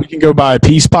a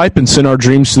peace pipe and send our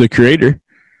dreams to the Creator.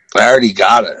 I already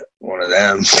got one of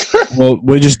them. Well,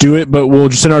 we'll just do it, but we'll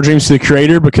just send our dreams to the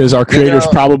Creator because our Creator is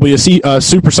probably a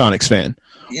Supersonics fan.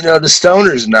 The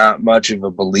Stoner's not much of a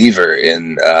believer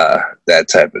in that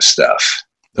type of stuff.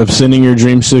 Of sending your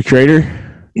dreams to the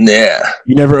Creator? Yeah.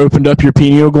 You never opened up your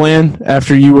pineal gland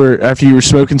after you were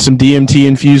smoking some DMT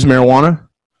infused marijuana?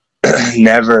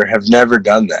 Have never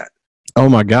done that. Oh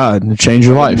my God, it changed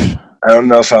your life. I don't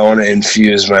know if I want to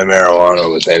infuse my marijuana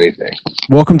with anything.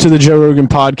 Welcome to the Joe Rogan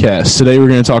podcast. Today we're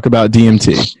going to talk about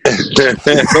DMT.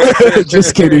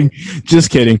 Just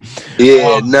kidding.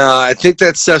 Yeah, no, I think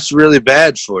that stuff's really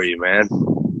bad for you, man.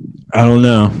 I don't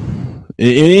know.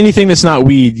 Anything that's not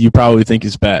weed, you probably think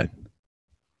is bad.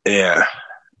 Yeah.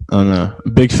 I don't know.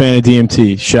 Big fan of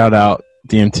DMT. Shout out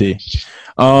DMT.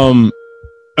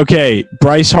 Okay,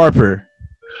 Bryce Harper.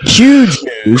 Huge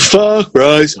news. Fuck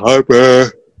Bryce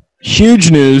Harper. Huge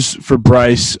news for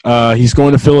Bryce. He's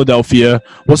going to Philadelphia.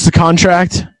 What's the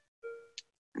contract?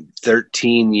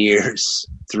 13 years,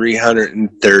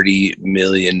 $330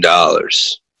 million.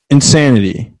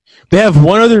 Insanity. They have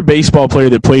one other baseball player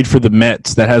that played for the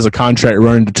Mets that has a contract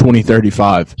running to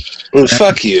 2035. Well,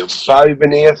 fuck you. Bobby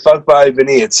Bonilla. Fuck Bobby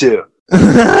Bonilla, too.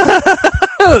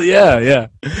 Yeah.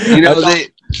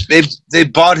 They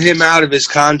bought him out of his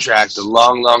contract a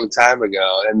long, long time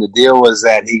ago, and the deal was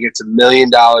that he gets $1 million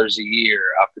a year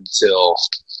up until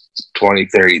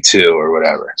 2032 or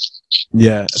whatever.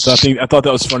 Yeah, so I thought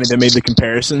that was funny. They made the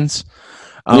comparisons.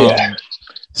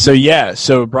 Yeah.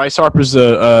 So Bryce Harper's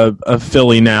a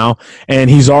Philly now, and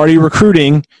he's already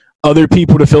recruiting other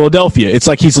people to Philadelphia. It's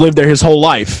like he's lived there his whole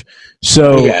life.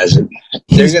 So he hasn't.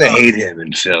 They're going to hate him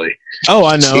in Philly. Oh,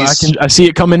 I know. I see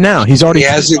it coming now. He's already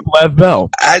Lev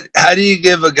Bell. How do you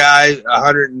give a guy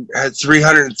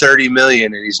 $330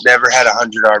 million and he's never had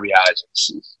 100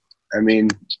 RBIs? I mean,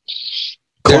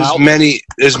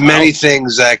 there's many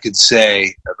things I could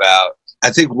say about.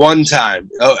 I think one time,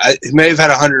 he may have had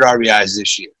 100 RBIs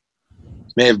this year.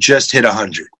 May have just hit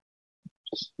 100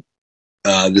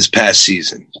 this past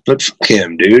season. But fuck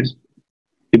him, dude.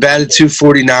 He batted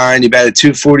 249. He batted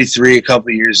 243 a couple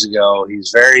years ago.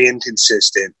 He's very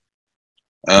inconsistent.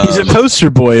 He's a poster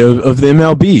boy of the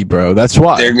MLB, bro. That's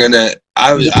why. He's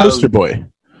a poster boy.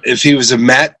 If he was a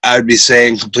Met, I would be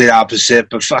saying complete opposite,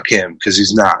 but fuck him because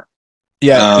he's not.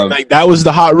 Yeah, that was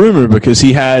the hot rumor because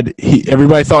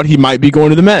everybody thought he might be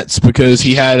going to the Mets because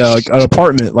he had an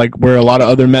apartment like where a lot of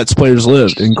other Mets players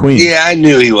lived in Queens. Yeah, I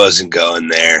knew he wasn't going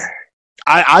there.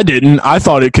 I didn't. I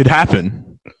thought it could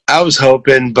happen. I was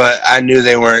hoping, but I knew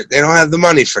they weren't. They don't have the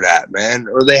money for that, man.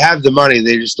 Or they have the money,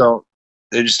 they just don't.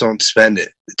 They just don't spend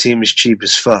it. The team is cheap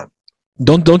as fuck.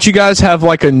 Don't you guys have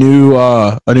like a new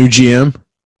GM?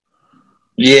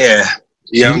 Yeah,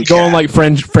 You go on like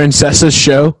Francesa's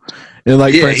show, and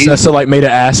like Francesa like made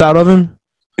an ass out of him.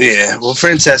 Yeah, well,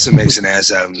 Francesa makes an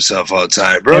ass out of himself all the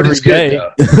time. Bro, Every it's day.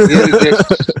 good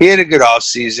though. He had a good off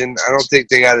season. I don't think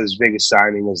they got as big a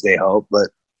signing as they hoped, but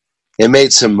they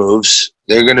made some moves.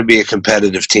 They're going to be a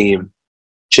competitive team.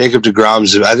 Jacob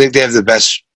deGrom's. I think they have the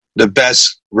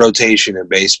best rotation in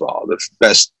baseball, the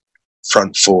best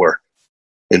front four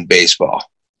in baseball.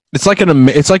 It's like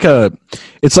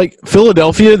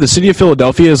Philadelphia. The city of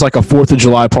Philadelphia is like a 4th of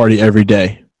July party every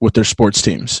day with their sports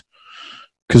teams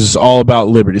because it's all about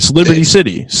liberty. It's Liberty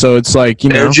City, so it's like it's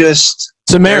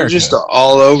America. They're just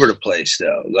all over the place,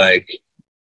 though. Like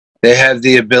they have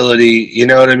the ability. You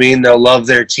know what I mean? They'll love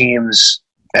their teams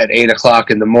at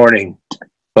 8:00 in the morning,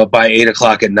 but by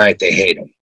 8:00 at night they hate them.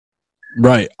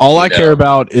 Right. All I care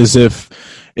about is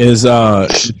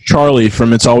Charlie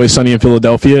from It's Always Sunny in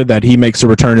Philadelphia that he makes a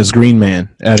return as Green Man.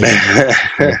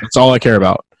 That's all I care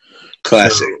about.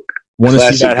 Classic. Want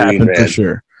to see that happen for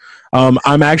sure.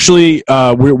 I'm actually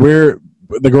we're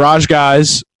the Garage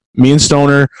Guys. Me and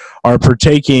Stoner are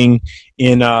partaking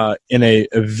in a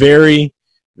very,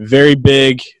 very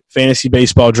big fantasy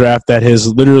baseball draft that has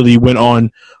literally went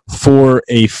on for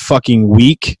a fucking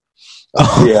week.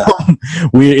 Yeah.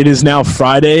 It is now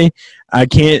Friday. I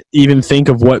can't even think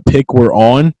of what pick we're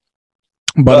on.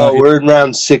 But we're in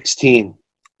round 16.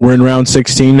 We're in round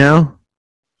 16 now?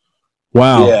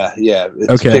 Wow. Yeah.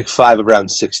 It's pick 5 of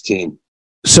round 16.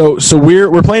 So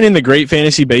we're playing in the Great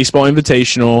Fantasy Baseball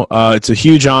Invitational. It's a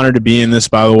huge honor to be in this,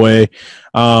 by the way.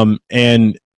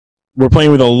 And we're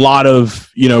playing with a lot of,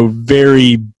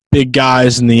 very big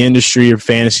guys in the industry of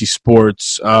fantasy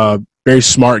sports, very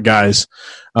smart guys,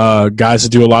 guys that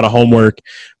do a lot of homework.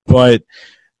 But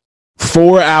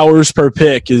 4 hours per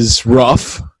pick is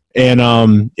rough,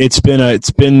 and it's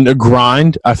been a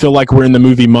grind. I feel like we're in the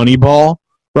movie Moneyball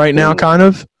right now, kind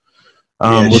of.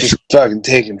 It's just fucking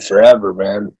taking forever,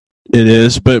 man. It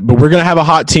is, but we're gonna have a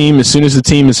hot team as soon as the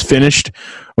team is finished,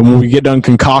 and when we get done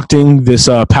concocting this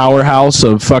powerhouse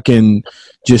of fucking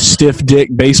just stiff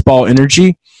dick baseball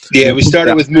energy. Yeah, we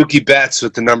started with Mookie Betts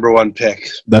with the number 1 pick.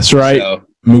 That's right, so,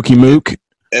 Mookie Mook.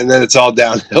 And then it's all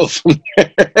downhill from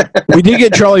there. We did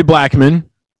get Charlie Blackmon.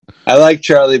 I like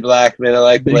Charlie Blackmon. I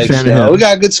like Blake Snell. We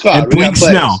got a good squad.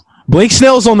 Blake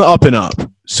Snell's on the up and up.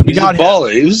 So he's a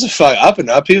baller. He was up and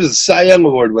up. He was a Cy Young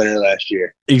Award winner last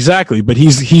year. Exactly, but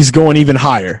he's going even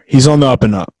higher. He's on the up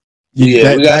and up.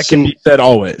 That can be said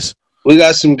always. We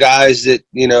got some guys that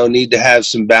need to have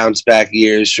some bounce back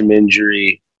years from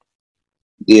injury.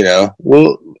 We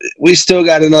still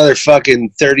got another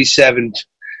fucking 37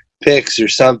 picks or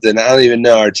something. I don't even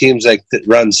know. Our team's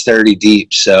runs 30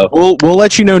 deep. So we'll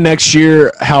let you know next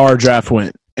year how our draft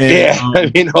went.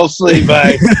 And, hopefully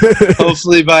by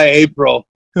April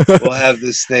we'll have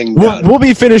this thing done. We'll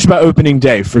be finished by opening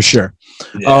day for sure.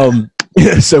 Yeah.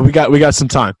 So we got some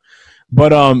time.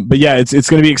 But yeah, it's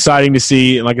going to be exciting to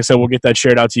see. And like I said, we'll get that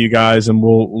shared out to you guys, and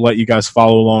we'll let you guys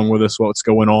follow along with us what's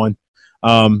going on.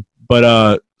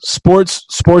 But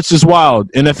sports is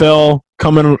wild. NFL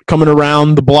coming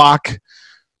around the block.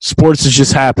 Sports is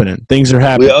just happening. Things are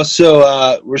happening. We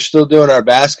also we're still doing our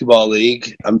basketball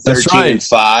league. I'm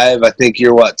 13-5. I think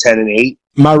you're 10-8.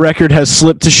 My record has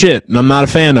slipped to shit, and I'm not a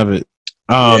fan of it.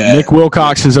 Nick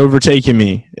Wilcox has overtaken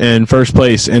me in first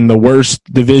place in the worst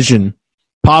division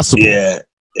possible. Yeah,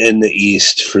 in the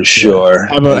East for sure.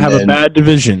 Have a bad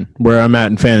division where I'm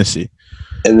at in fantasy.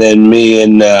 And then me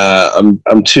and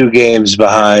I'm 2 games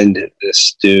behind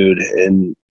this dude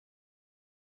in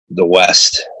the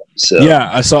West. So yeah,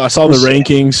 I saw the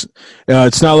rankings.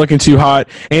 It's not looking too hot.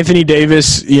 Anthony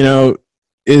Davis,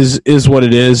 is what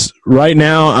it is. Right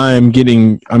now I'm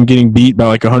getting beat by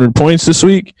 100 points this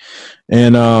week.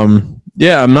 And I'm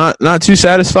not too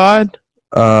satisfied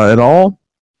at all.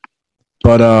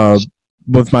 But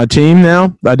with my team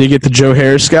now, I did get the Joe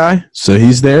Harris guy, so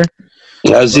he's there.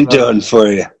 How's he doing for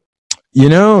you?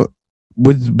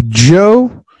 With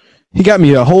Joe, he got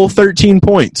me a whole 13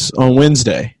 points on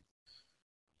Wednesday.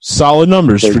 Solid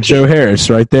numbers for Joe Harris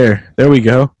right there. There we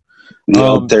go.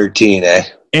 13, eh?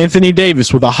 Anthony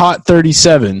Davis with a hot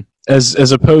 37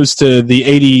 as opposed to the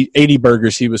 80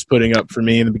 burgers he was putting up for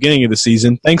me in the beginning of the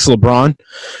season. Thanks, LeBron.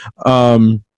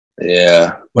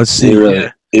 Yeah. Let's see.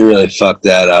 He really fucked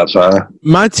that up, huh?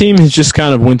 My team has just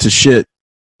kind of went to shit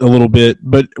a little bit,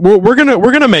 but we're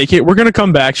gonna make it. We're gonna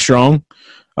come back strong.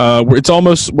 We're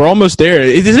almost there.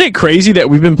 Isn't it crazy that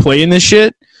we've been playing this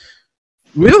shit?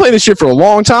 We've been playing this shit for a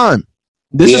long time.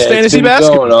 This is fantasy it's been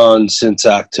basketball. going on since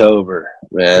October,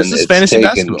 man. This is it's fantasy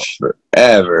taken basketball.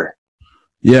 forever.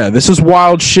 Yeah, this is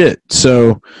wild shit.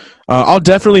 So I'll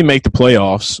definitely make the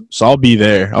playoffs. So I'll be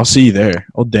there. I'll see you there.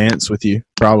 I'll dance with you,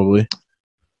 probably.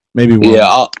 Maybe one.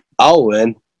 Yeah, I'll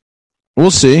win.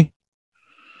 We'll see.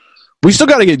 We still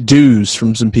got to get dues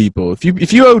from some people.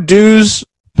 If you owe dues,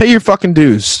 pay your fucking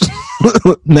dues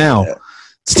now. Yeah.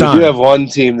 It's time. We do have one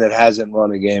team that hasn't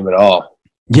won a game at all.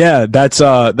 Yeah, that's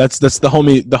the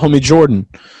homie Jordan.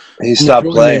 He stopped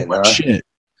playing, huh? Shit.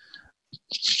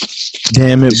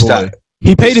 Damn it, boy.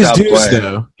 He paid his dues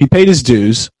though. He paid his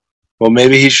dues. Well,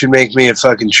 maybe he should make me a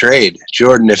fucking trade,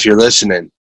 Jordan. If you're listening,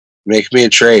 make me a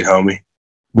trade, homie.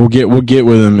 We'll get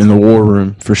with him in the war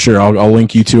room for sure. I'll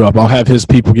link you two up. I'll have his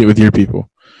people get with your people.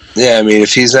 Yeah, I mean,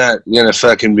 if he's not gonna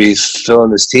fucking be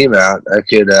filling his team out, I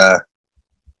could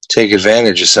take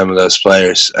advantage of some of those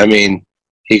players. I mean,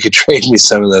 he could trade me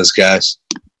some of those guys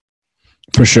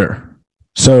for sure.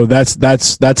 So that's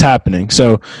happening.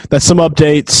 So that's some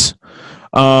updates.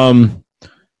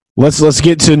 Let's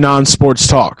get to non-sports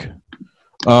talk.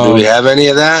 Do we have any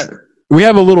of that? We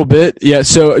have a little bit, yeah.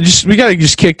 So we gotta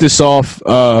just kick this off.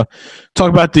 Talk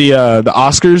about the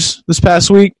Oscars this past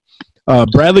week.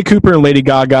 Bradley Cooper and Lady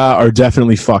Gaga are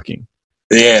definitely fucking.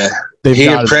 Yeah, he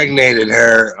impregnated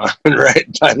her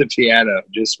right by the piano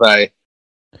just by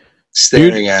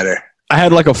staring at her. I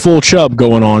had like a full chub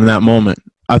going on in that moment.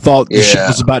 I thought the shit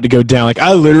was about to go down. Like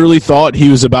I literally thought he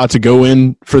was about to go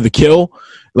in for the kill,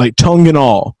 like tongue and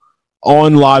all,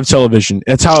 on live television.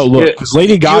 That's how it looked. Because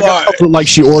Lady Gaga looked like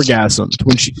she orgasmed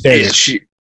when she said it. She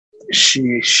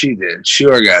did. She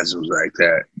orgasms like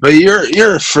that. But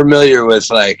you're familiar with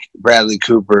like Bradley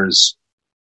Cooper's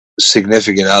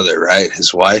significant other, right?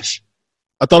 His wife.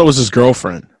 I thought it was his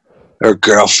girlfriend. Or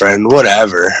girlfriend,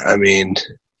 whatever. I mean,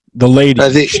 the lady. I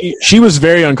think she was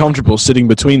very uncomfortable sitting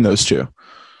between those two.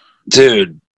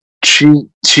 Dude,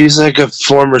 she's like a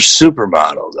former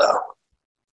supermodel, though.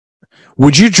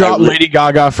 Would you drop Lady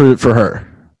Gaga for her?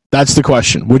 That's the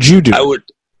question. Would you do?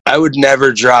 I would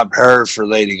never drop her for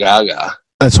Lady Gaga.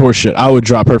 That's horseshit. I would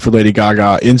drop her for Lady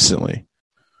Gaga instantly.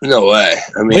 No way.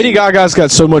 I mean, Lady Gaga's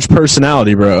got so much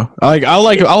personality, bro. I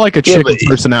like a chick with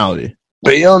personality.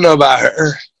 But you don't know about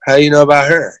her. How do you know about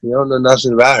her? You don't know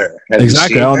nothing about her.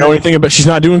 Exactly. I don't know anything about. She's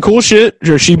not doing cool shit.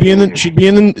 Or she'd be in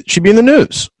the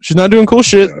news. She's not doing cool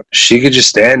shit. She could just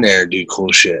stand there and do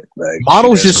cool shit. Like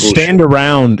models just stand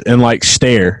around and like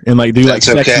stare and like do like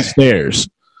sexy stares.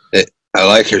 I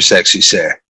like her sexy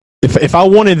stare. If I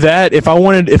wanted that, if I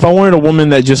wanted a woman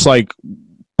that just like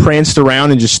pranced around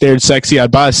and just stared sexy,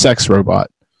 I'd buy a sex robot.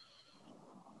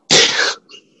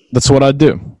 That's what I'd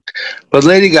do. But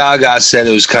Lady Gaga said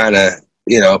it was kind of,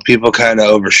 people kind of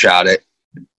overshot it.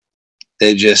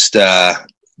 They just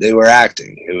they were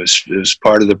acting. It was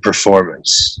part of the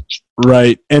performance.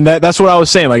 Right. And that's what I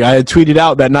was saying. Like I had tweeted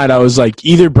out that night, I was like,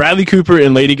 either Bradley Cooper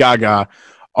and Lady Gaga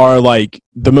are like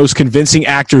the most convincing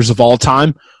actors of all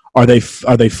time. Are they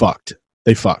fucked?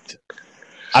 They fucked.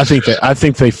 I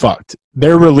think they fucked.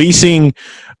 They're re-releasing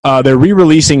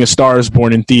A Star Is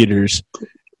Born in theaters.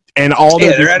 And all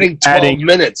they're adding 12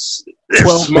 minutes. They're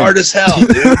smart as hell,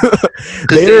 dude.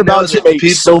 They're about to make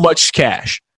so much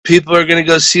cash. People are going to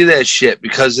go see that shit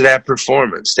because of that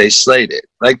performance. They slayed it.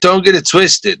 Like, don't get it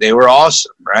twisted. They were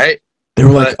awesome, right? They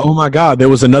were like, oh my God, there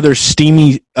was another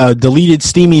deleted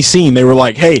steamy scene. They were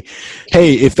like, hey,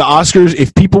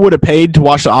 if people would have paid to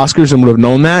watch the Oscars and would have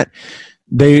known that,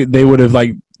 they would have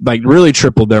like really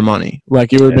tripled their money.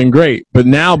 Like, it would have been great. But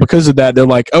now, because of that, they're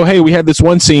like, oh, hey, we had this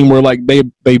one scene where like they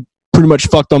pretty much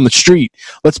fucked on the street.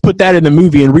 Let's put that in the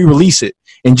movie and re-release it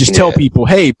and just tell people,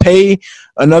 hey, pay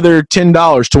another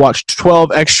 $10 to watch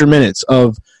 12 extra minutes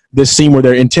of this scene where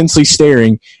they're intensely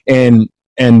staring and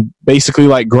basically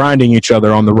like grinding each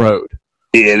other on the road.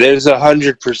 Yeah, there's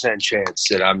 100% chance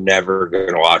that I'm never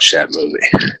going to watch that movie.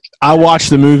 I watched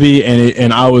the movie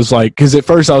and I was like, because at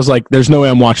first I was like, there's no way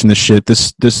I'm watching this shit.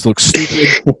 This looks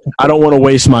stupid. I don't want to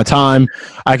waste my time.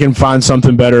 I can find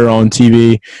something better on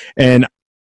TV. And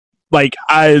like,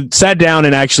 I sat down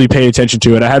and actually paid attention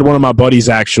to it. I had one of my buddies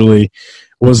actually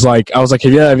I was like,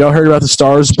 have y'all heard about The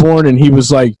Star Is Born? And he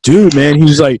was like, dude, man, he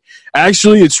was like,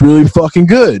 actually, it's really fucking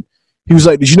good. He was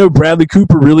like, did you know Bradley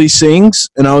Cooper really sings?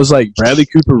 And I was like, Bradley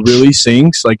Cooper really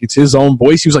sings? Like, it's his own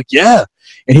voice? He was like, yeah.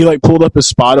 And he like pulled up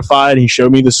his Spotify and he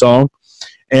showed me the song.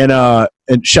 And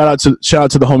shout out to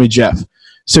the homie Jeff.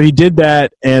 So he did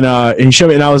that and he showed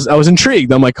me, and I was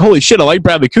intrigued. I'm like, holy shit, I like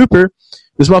Bradley Cooper.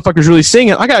 This motherfucker's really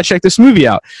singing. I gotta check this movie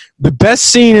out. The best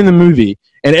scene in the movie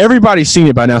and everybody's seen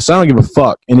it by now, so I don't give a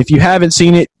fuck. And if you haven't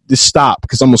seen it, just stop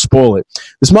because I'm gonna spoil it.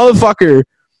 This motherfucker,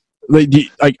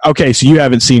 like, okay, so you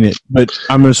haven't seen it, but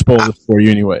I'm gonna spoil it for you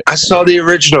anyway. I saw the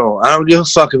original. I don't give a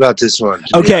fuck about this one.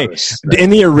 Okay, in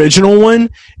the original one,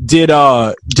 it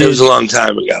was a long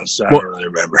time ago, so I don't really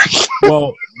remember.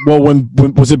 well, when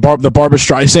was it the Barbra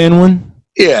Streisand one?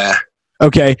 Yeah.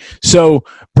 Okay, so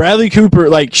Bradley Cooper,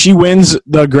 like, she wins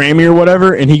the Grammy or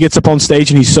whatever, and he gets up on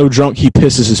stage and he's so drunk he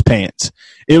pisses his pants.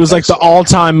 It was like the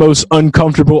all-time most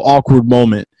uncomfortable, awkward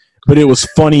moment, but it was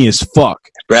funny as fuck.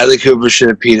 Bradley Cooper should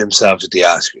have peed himself at the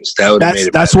Oscars. That would have made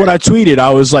it That's better. what I tweeted. I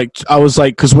was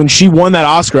like, because when she won that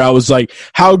Oscar, I was like,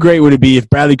 how great would it be if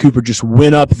Bradley Cooper just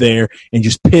went up there and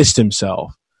just pissed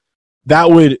himself?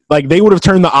 That would, like, they would have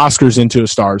turned the Oscars into A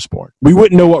Star Is Born. We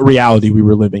wouldn't know what reality we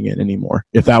were living in anymore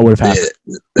if that would have happened.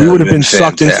 We would have been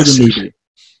sucked into the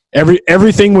movie.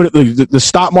 Everything would, the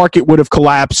stock market would have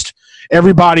collapsed.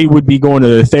 Everybody would be going to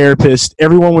their therapist.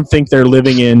 Everyone would think they're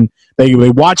living in. They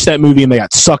watched that movie and they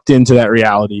got sucked into that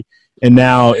reality. And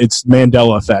now it's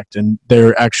Mandela effect, and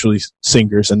they're actually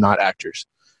singers and not actors.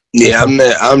 Yeah,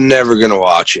 I'm never gonna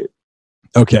watch it.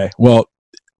 Okay, well.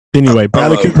 Anyway,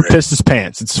 Bradley Cooper pissed his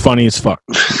pants. It's funny as fuck.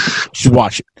 You should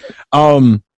watch it.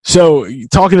 So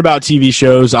talking about TV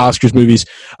shows, Oscars, movies,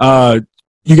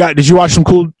 did you watch some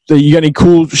cool, you got any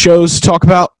cool shows to talk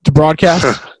about, to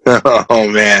broadcast? Oh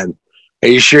man. Are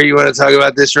you sure you want to talk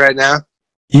about this right now?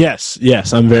 Yes,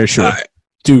 I'm very sure. All right.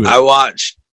 Do it. I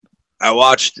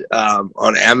watched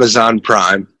on Amazon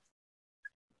Prime.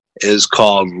 It is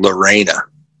called Lorena.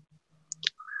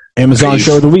 Amazon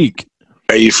Show of the Week.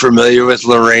 Are you familiar with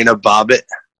Lorena Bobbitt?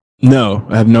 No,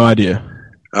 I have no idea.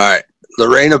 All right.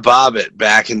 Lorena Bobbitt,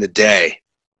 back in the day,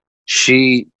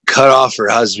 she cut off her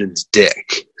husband's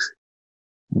dick.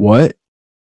 What?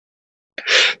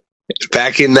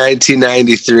 Back in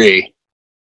 1993.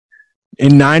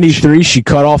 In 93, she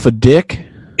cut off a dick?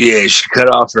 Yeah, she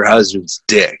cut off her husband's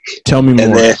dick. Tell me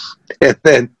more. And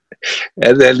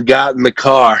then got in the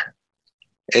car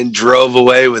and drove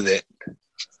away with it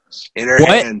in her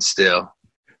hand still.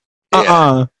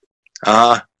 Yeah.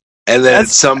 And then at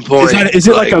some point, is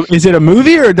it a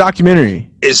movie or a documentary?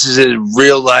 This is a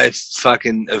real life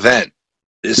fucking event.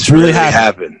 This really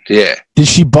happened. Yeah. Did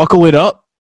she buckle it up?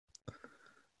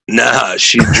 Nah,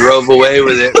 she drove away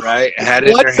with it. Right, had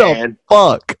it in her hand.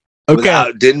 Fuck.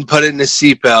 Okay. Didn't put it in a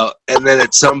seatbelt, and then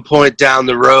at some point down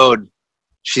the road,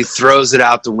 she throws it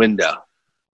out the window.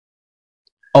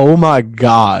 Oh my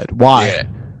God! Why?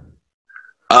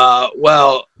 Yeah.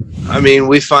 Well, I mean,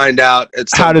 we find out at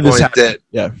some point that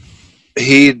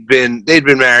they'd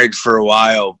been married for a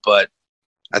while, but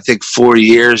I think 4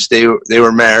 years they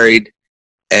were married,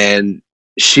 and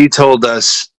she told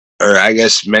us, or I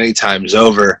guess many times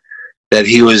over, that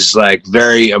he was like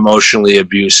very emotionally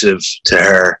abusive to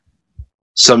her,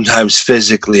 sometimes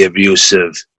physically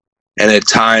abusive, and at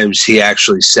times he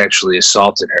actually sexually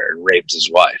assaulted her and raped his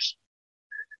wife.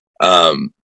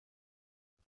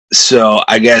 So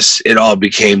I guess it all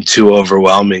became too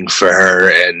overwhelming for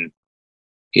her, and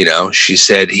she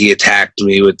said, he attacked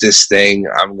me with this thing.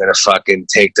 I'm gonna fucking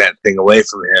take that thing away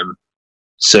from him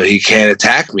so he can't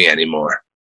attack me anymore.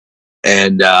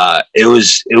 And it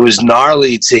was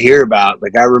gnarly to hear about.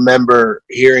 Like, I remember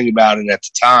hearing about it at the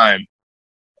time,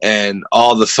 and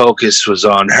all the focus was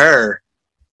on her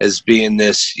as being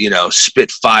this,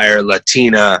 Spitfire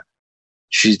Latina.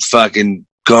 She's fucking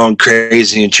going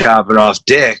crazy and chopping off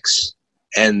dicks,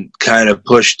 and kind of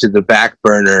pushed to the back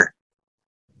burner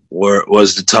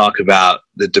was to talk about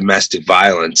the domestic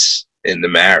violence in the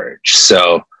marriage.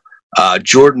 So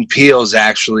Jordan Peele is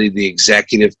actually the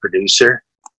executive producer.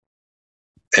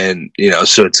 And,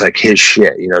 so it's like his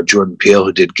shit, Jordan Peele,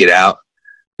 who did Get Out.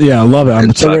 Yeah, I love it.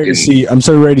 I'm so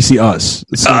ready to see Us.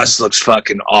 Us looks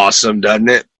fucking awesome, doesn't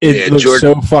it? It looks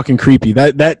so fucking creepy.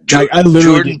 I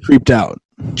literally get creeped out.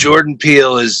 Jordan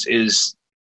Peele is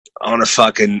on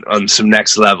some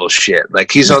next level shit. Like,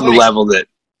 he's on the level that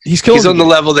he's on the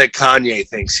level that Kanye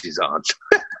thinks he's on.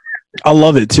 I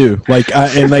love it too. We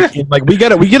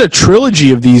get a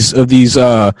trilogy of these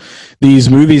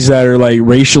movies that are like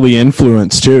racially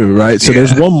influenced too, right? So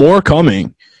there's one more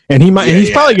coming, and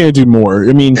he's probably going to do more.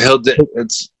 I mean,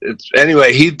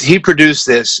 anyway. He produced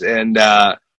this, and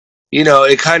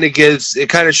it kind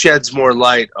of sheds more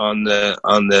light on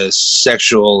the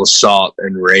sexual assault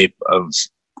and rape of.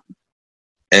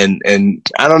 And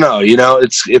I don't know,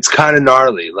 it's kind of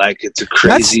gnarly. Like, it's a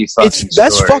crazy fucking story.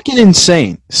 That's fucking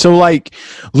insane. So, like,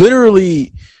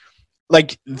 literally,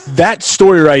 like, that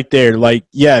story right there, like,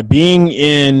 yeah, being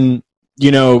in,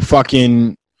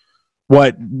 fucking,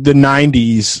 the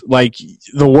 90s, like,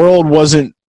 the world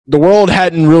wasn't the world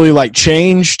hadn't really like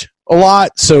changed a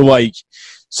lot. So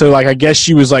I guess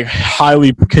she was like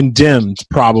highly condemned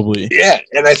probably. Yeah.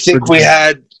 And I think we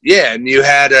had, and you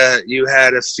had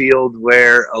a field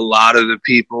where a lot of the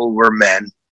people were men.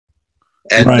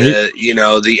 And, right.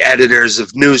 The editors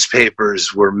of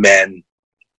newspapers were men.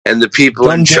 And the people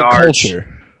Dumb in charge.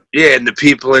 culture. Yeah, and the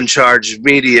people in charge of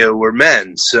media were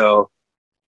men. So,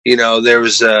 there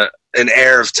was an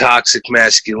air of toxic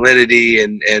masculinity,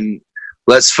 and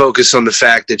let's focus on the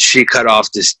fact that she cut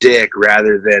off this dick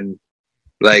rather than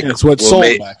like. That's what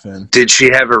sold back then. Did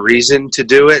she have a reason to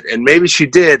do it? And maybe she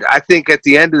did. I think at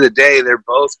the end of the day, they're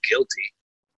both guilty.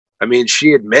 I mean,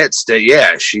 she admits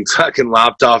that, she fucking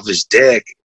lopped off his dick.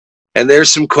 And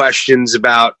there's some questions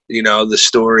about, the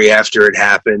story after it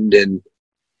happened, and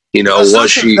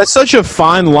that's such a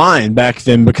fine line back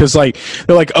then, because like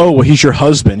they're like, oh well, he's your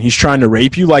husband, he's trying to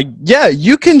rape you. Like, yeah,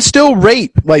 you can still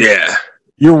rape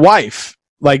your wife.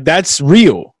 Like, that's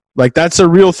real. Like, that's a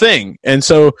real thing. And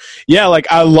so like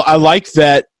I like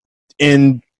that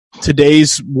in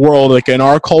today's world, like in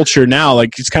our culture now,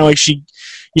 like it's kind of like she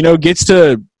gets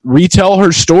to retell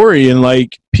her story, and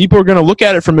like people are going to look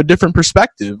at it from a different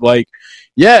perspective. Like,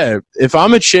 yeah, if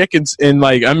I'm a chick and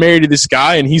like I'm married to this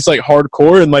guy and he's like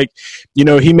hardcore and like,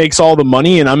 he makes all the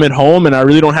money and I'm at home and I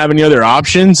really don't have any other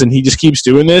options and he just keeps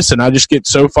doing this and I just get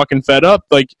so fucking fed up.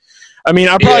 Like, I mean,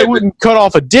 I probably wouldn't cut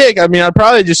off a dick. I mean, I'd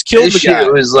probably just kill the guy.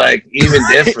 It was like even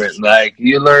different. Like,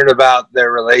 you learn about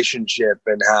their relationship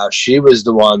and how she was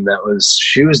the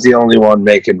only one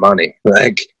making money.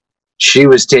 Like, she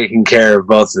was taking care of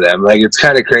both of them. Like, it's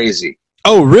kind of crazy.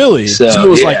 Oh, really? So it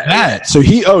was like that. So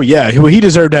he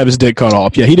deserved to have his dick cut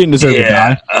off. Yeah, he didn't deserve to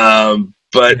die. And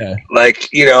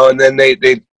then they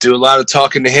do a lot of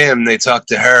talking to him. They talk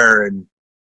to her, and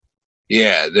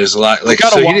there's a lot. Like,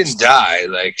 so he didn't die.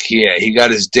 Like, he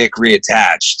got his dick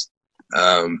reattached.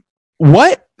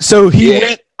 What? So he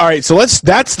went. All right. So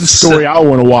that's the story I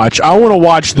want to watch. I want to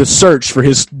watch the search for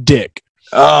his dick.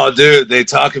 Oh, dude, they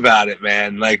talk about it,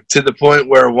 man. Like, to the point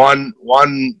where one,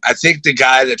 I think the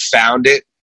guy that found it,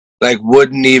 like,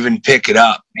 wouldn't even pick it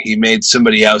up. He made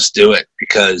somebody else do it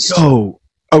because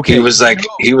he was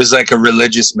like a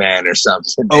religious man or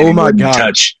something. Oh my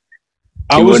God.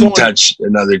 He wouldn't touch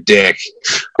another dick.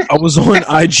 I was on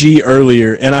IG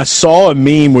earlier and I saw a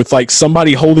meme with like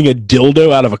somebody holding a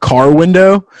dildo out of a car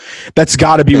window. That's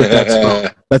got to be what that's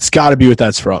from. That's got to be what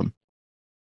that's from.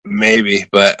 Maybe,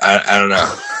 but I don't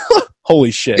know.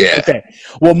 Holy shit. Yeah. Okay.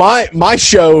 Well, my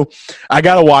show, I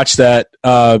got to watch that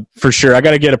for sure. I got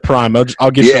to get a Prime. I'll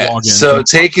get the login. So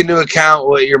take into account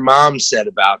what your mom said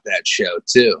about that show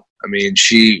too. I mean,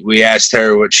 we asked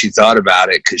her what she thought about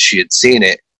it because she had seen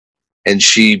it, and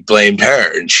she blamed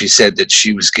her, and she said that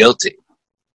she was guilty.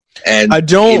 And I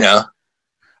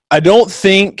don't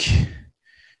think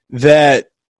that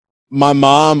my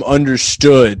mom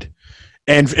understood.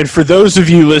 And for those of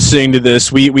you listening to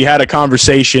this, we had a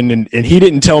conversation, and he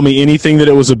didn't tell me anything that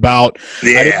it was about.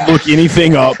 Yeah. I didn't look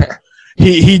anything up.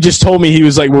 He just told me, he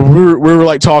was like, well, we were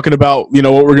like talking about,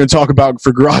 what we're going to talk about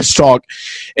for Garage Talk.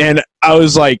 And I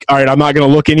was like, all right, I'm not going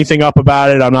to look anything up about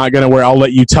it. I'm not going to I'll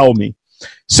let you tell me.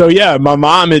 So yeah, my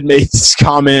mom had made this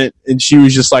comment and she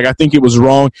was just like, I think it was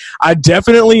wrong. I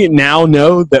definitely now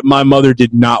know that my mother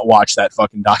did not watch that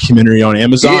fucking documentary on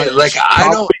Amazon. Yeah, like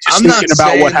I'm not thinking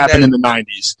about what happened in the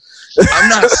 90s. I'm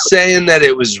not saying that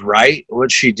it was right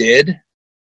what she did,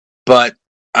 but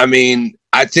I mean,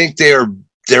 I think they're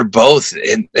both,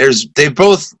 and they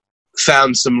both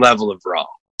found some level of wrong.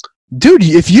 Dude,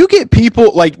 if you get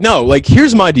people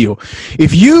here's my deal.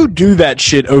 If you do that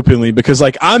shit openly, because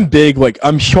like I'm big, like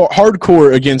I'm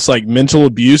hardcore against like mental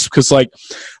abuse, because I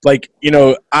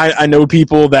know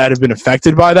people that have been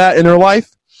affected by that in their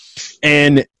life,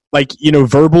 and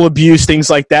verbal abuse, things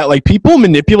like that. Like, people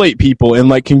manipulate people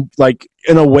and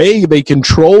in a way they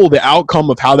control the outcome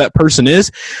of how that person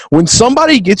is. When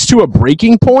somebody gets to a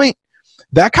breaking point,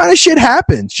 that kind of shit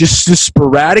happens. Just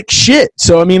sporadic shit.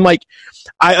 So I mean, like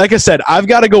I said, I've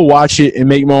got to go watch it and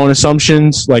make my own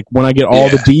assumptions. Like, when I get all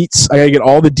the deets, I gotta get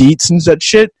all the deets and that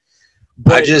shit.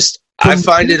 But I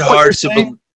find it hard to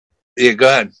believe. Yeah, go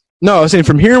ahead. No, I was saying,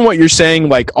 from hearing what you're saying,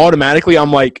 like, automatically,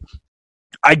 I'm like,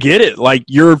 I get it. Like,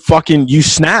 you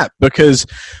snap, because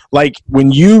like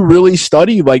when you really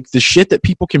study like the shit that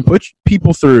people can put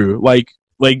people through, like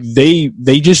they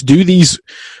just do these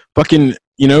fucking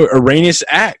erroneous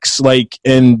acts, like,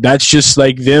 and that's just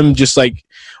like them just like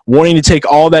wanting to take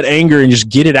all that anger and just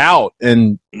get it out.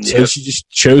 And so she just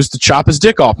chose to chop his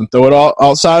dick off and throw it all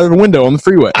outside of the window on the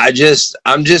freeway. I'm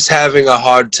just having a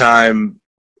hard time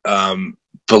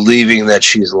believing that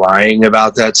she's lying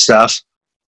about that stuff.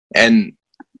 And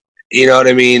you know what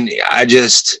I mean? I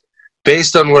just,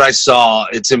 based on what I saw,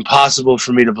 it's impossible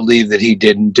for me to believe that he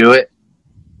didn't do it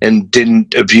and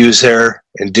didn't abuse her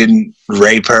and didn't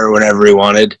rape her whenever he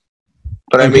wanted.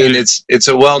 But I mean, it's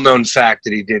a well-known fact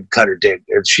that he did cut her dick.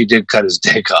 She did cut his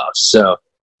dick off. So,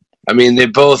 I mean, they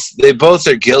both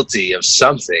are guilty of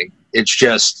something. It's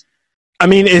just, I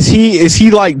mean, is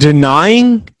he like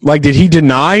denying? Like, did he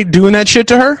deny doing that shit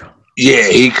to her? yeah,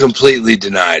 he completely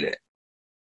denied it.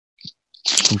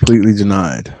 Completely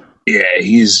denied. Yeah,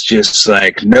 he's just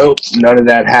like, nope, none of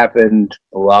that happened.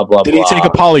 Blah blah. Did he take a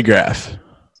polygraph?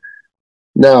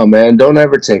 No, man, don't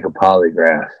ever take a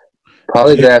polygraph.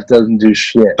 Polygraph doesn't do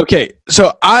shit. Okay,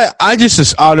 so I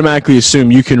just automatically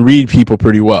assume you can read people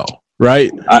pretty well,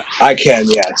 right? I can,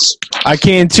 yes. I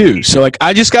can too. So like,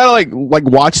 I just gotta like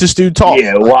watch this dude talk.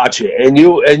 Yeah, watch it, and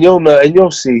you'll know, and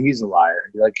you'll see he's a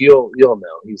liar. Like you'll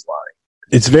know he's lying.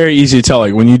 It's very easy to tell.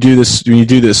 Like when you do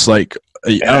this, like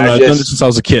I don't know. I've done this since I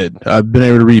was a kid. I've been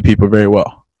able to read people very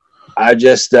well. I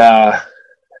just believe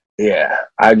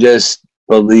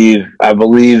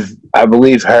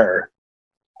her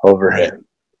over him.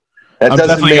 That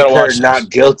doesn't make her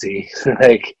not guilty.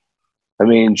 Like, I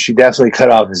mean, she definitely cut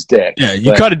off his dick. Yeah,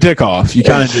 you cut a dick off. You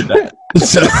kind of did that.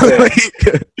 So,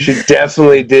 she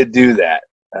definitely did do that.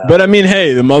 But I mean,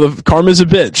 hey, karma's a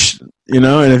bitch, you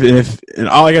know. And if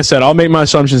like I said, I'll make my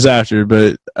assumptions after.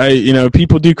 But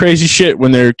people do crazy shit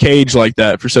when they're caged like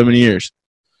that for so many years.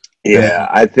 Yeah,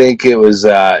 I think it was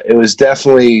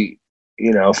definitely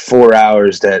 4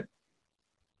 hours. That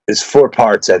is 4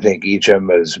 parts. I think each of them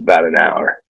was about an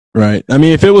hour. Right. I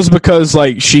mean, if it was because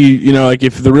like she, like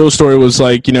if the real story was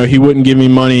like, he wouldn't give me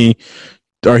money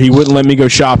or he wouldn't let me go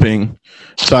shopping,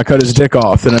 so I cut his dick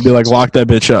off, then I'd be like, lock that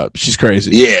bitch up. She's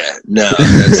crazy. Yeah. No,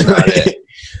 that's not it.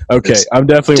 Okay, I'm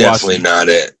definitely watching. Not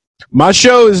it. My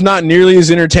show is not nearly as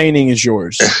entertaining as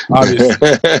yours, obviously.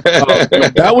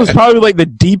 That was probably like the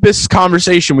deepest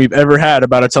conversation we've ever had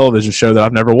about a television show that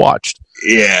I've never watched.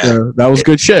 Yeah. So that was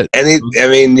good shit.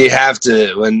 And you have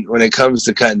to, when it comes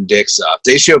to cutting dicks off,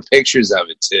 they show pictures of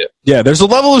it too. Yeah, there's a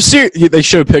level of they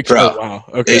show pictures. Bro, oh, wow.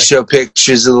 Okay. They show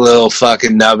pictures of the little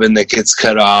fucking nubbin that gets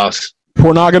cut off.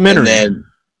 Pornogamentary.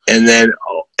 And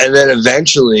then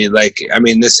eventually, like, I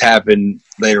mean, this happened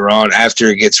later on after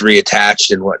it gets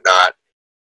reattached and whatnot.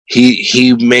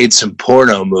 He made some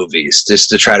porno movies just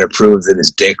to try to prove that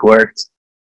his dick worked.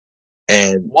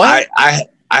 And what? I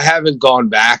haven't gone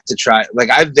back to try. Like,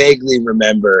 I vaguely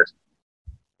remember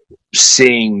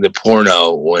seeing the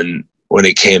porno when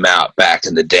it came out back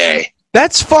in the day.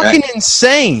 That's fucking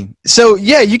insane. So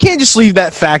yeah, you can't just leave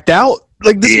that fact out.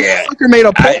 Like, this motherfucker made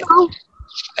a porno.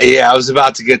 I was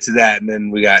about to get to that, and then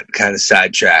we got kind of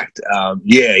sidetracked.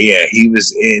 He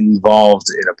was involved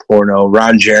in a porno.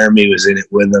 Ron Jeremy was in it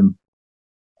with him.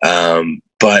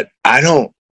 But I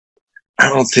don't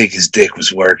think his dick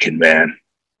was working, man.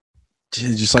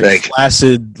 Just like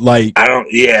flaccid, like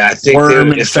I think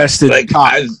worm infested. Like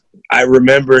I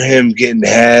remember him getting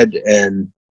head,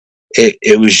 and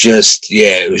it was just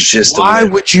Why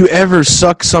would you ever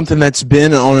suck something that's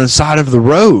been on the side of the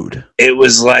road? It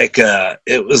was like a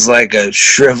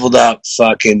shriveled up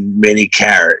fucking mini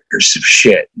carrot or some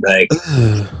shit. Like,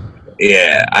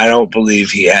 yeah, I don't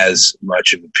believe he has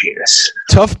much of a penis.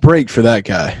 Tough break for that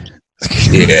guy.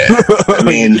 Yeah, I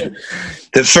mean,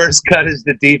 the first cut is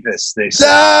the deepest. They say.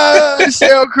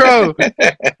 Sheryl Crow,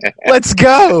 let's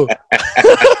go.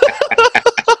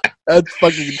 That's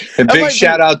fucking. And big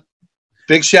shout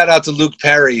out to Luke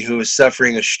Perry, who is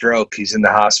suffering a stroke. He's in the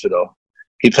hospital.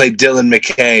 He played Dylan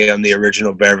McKay on the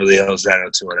original Beverly Hills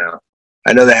 90210.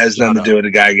 I know that has nothing to do with a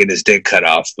guy getting his dick cut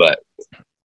off, but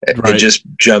it just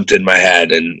jumped in my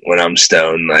head. And when I'm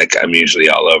stoned, like, I'm usually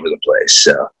all over the place.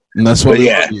 So, and that's why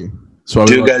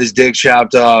dude got his dick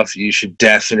chopped off. You should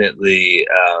definitely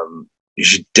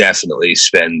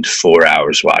spend 4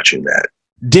 hours watching that.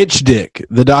 Ditch Dick,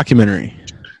 the documentary.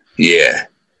 Yeah.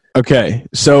 Okay,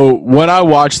 so what I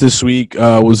watched this week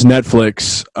was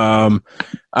Netflix.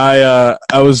 I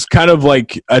was kind of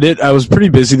like I was pretty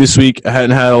busy this week. I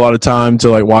hadn't had a lot of time to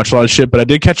like watch a lot of shit, but I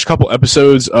did catch a couple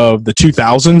episodes of the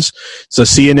 2000s. It's a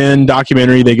CNN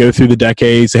documentary. They go through the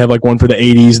decades. They have like one for the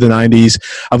 80s, the 90s.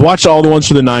 I've watched all the ones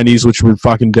for the 90s, which were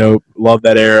fucking dope. Love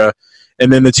that era.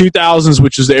 And then the 2000s,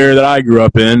 which is the era that I grew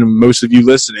up in. Most of you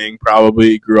listening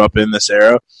probably grew up in this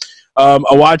era. I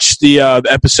watched the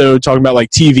episode talking about like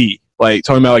TV, like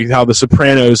talking about like how The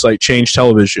Sopranos like changed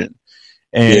television.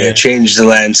 And changed the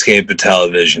landscape of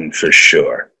television for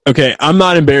sure. Okay, I'm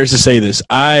not embarrassed to say this.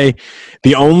 The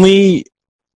only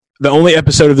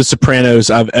episode of The Sopranos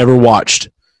I've ever watched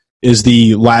is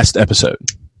the last episode.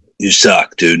 You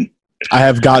suck, dude. I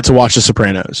have got to watch The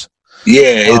Sopranos.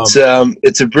 Yeah,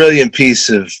 it's a brilliant piece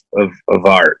of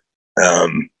art.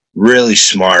 Really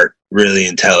smart, really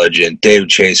intelligent. David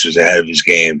Chase was ahead of his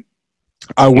game.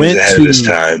 I went ahead of his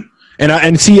time.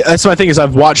 And see, that's my thing is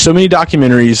I've watched so many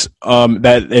documentaries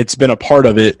that it's been a part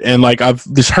of it, and like I've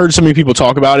just heard so many people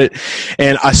talk about it.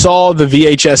 And I saw the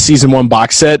VHS season 1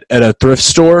 box set at a thrift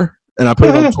store, and I put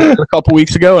it on Twitter a couple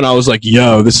weeks ago, and I was like,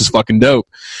 "Yo, this is fucking dope."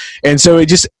 And so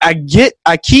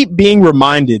I keep being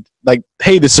reminded, like,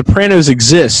 "Hey, The Sopranos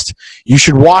exist. You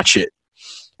should watch it."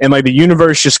 And like the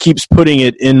universe just keeps putting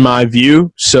it in my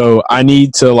view, so I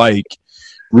need to like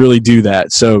really do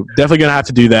that. So definitely gonna have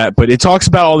to do that. But it talks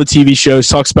about all the TV shows,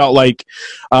 talks about like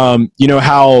how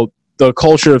the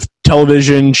culture of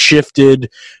television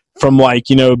shifted from like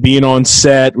being on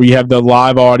set where you have the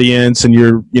live audience and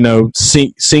you're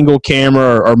single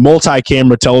camera or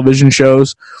multi-camera television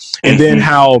shows, and then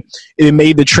how it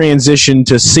made the transition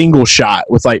to single shot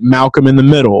with like Malcolm in the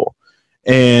Middle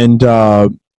and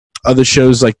other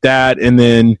shows like that. And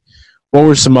then what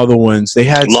were some other ones? They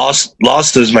had Lost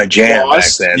was my jam back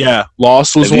then. Yeah,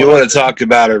 Lost was If you want to talk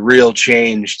about a real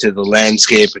change to the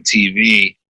landscape of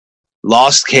TV,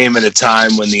 Lost came at a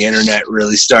time when the internet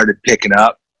really started picking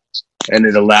up, and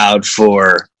it allowed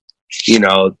for,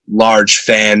 large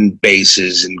fan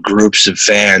bases and groups of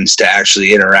fans to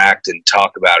actually interact and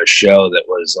talk about a show that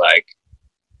was like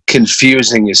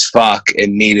confusing as fuck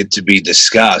and needed to be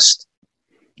discussed.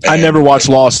 I never watched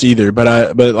Lost either, but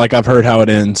I've heard how it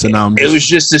ends, and it was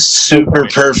just a super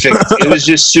perfect. It was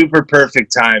just super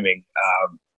perfect timing.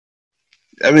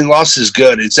 Lost is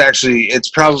good. It's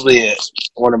probably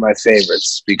one of my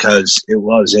favorites because it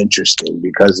was interesting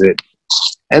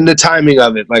and the timing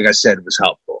of it, like I said, was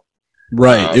helpful.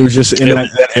 Right. It was just in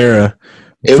that era.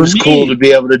 It was cool to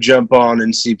be able to jump on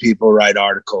and see people write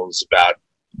articles about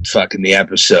fucking the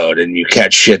episode, and you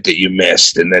catch shit that you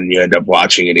missed, and then you end up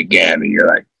watching it again, and you're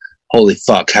like, holy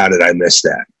fuck, how did I miss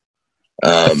that?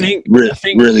 I think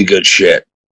really good shit.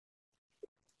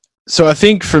 So I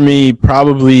think for me,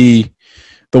 probably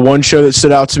the one show that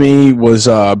stood out to me was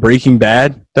Breaking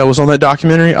Bad. That was on that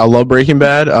documentary. I love Breaking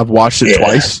Bad. I've watched it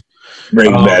twice.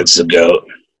 Breaking Bad's the GOAT.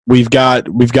 We've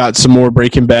got some more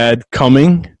Breaking Bad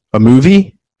coming. A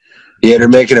movie. Yeah, they're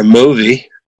making a movie.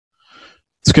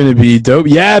 It's gonna be dope.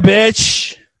 Yeah,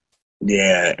 bitch.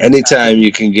 Yeah, anytime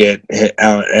you can get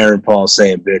Aaron Paul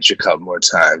saying bitch a couple more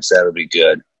times, that'll be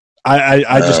good.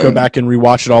 I just go back and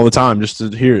rewatch it all the time just to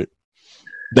hear it.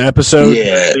 The episode,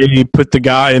 they put the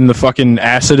guy in the fucking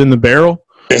acid in the barrel,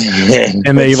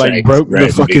 and they like broke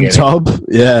the fucking tub.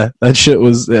 Yeah, that shit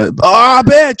was,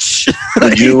 bitch!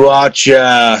 Did you watch,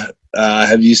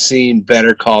 have you seen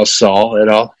Better Call Saul at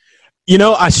all?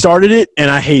 I started it, and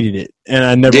I hated it, and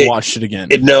I never watched it again.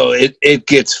 It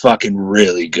gets fucking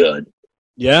really good.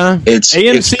 Yeah,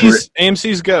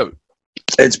 AMC's GOAT.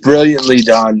 It's brilliantly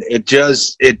done. It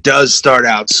does start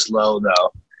out slow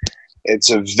though.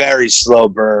 It's a very slow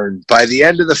burn. By the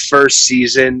end of the first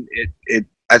season,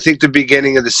 I think the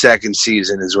beginning of the second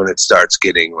season is when it starts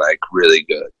getting like really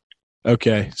good.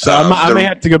 Okay, so I may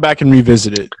have to go back and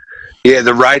revisit it. Yeah,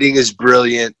 the writing is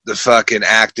brilliant. The fucking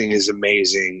acting is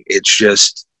amazing. It's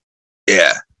just,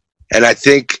 yeah. And I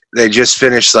think they just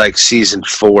finished like season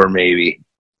 4 maybe.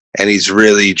 And he's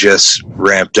really just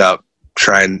ramped up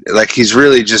he's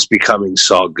really just becoming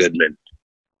Saul Goodman.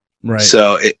 Right.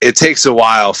 So it takes a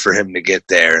while for him to get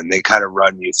there, and they kind of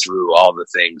run you through all the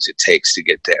things it takes to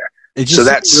get there.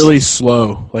 That's really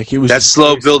slow. Like it was that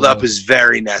slow build up is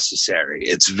very necessary.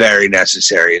 It's very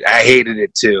necessary. I hated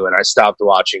it too, and I stopped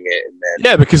watching it. And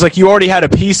then because like you already had a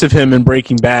piece of him in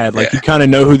Breaking Bad. Like you kind of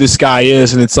know who this guy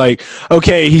is, and it's like,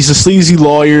 okay, he's a sleazy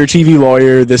lawyer, TV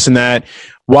lawyer, this and that.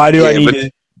 Why do I need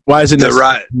it? Why is it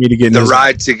necessary for me to get the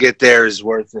ride to get there is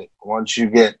worth it. Once you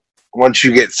get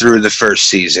through the first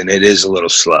season, it is a little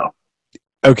slow.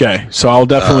 Okay, so I'll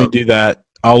definitely do that.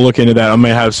 I'll look into that. I may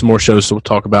have some more shows to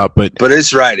talk about, but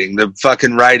it's writing. The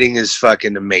fucking writing is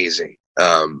fucking amazing.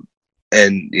 And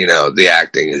the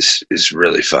acting is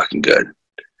really fucking good.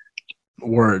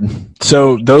 Word.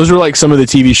 So those were like some of the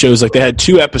TV shows. Like they had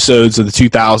 2 episodes of the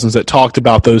 2000s that talked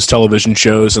about those television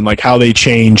shows and like how they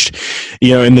changed,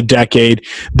 in the decade.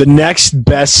 The next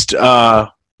best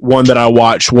one that I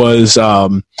watched was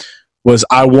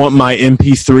I Want My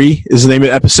MP3 is the name of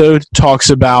the episode.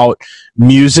 Talks about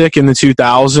music in the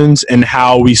 2000s and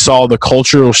how we saw the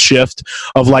cultural shift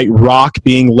of like rock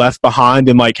being left behind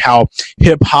and like how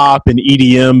hip hop and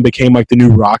EDM became like the new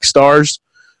rock stars.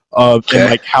 and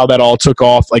like how that all took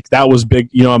off. Like that was big.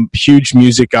 You know, I'm a huge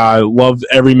music guy. Loved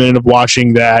every minute of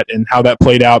watching that and how that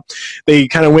played out. They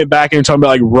kind of went back and talking about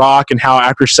like rock and how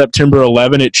after September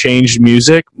 11 it changed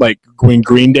music. Like when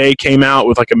Green Day came out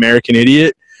with like American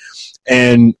Idiot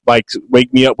and like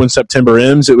Wake Me Up When September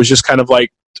Ends, it was just kind of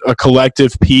like a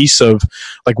collective piece of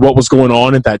like what was going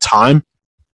on at that time.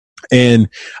 And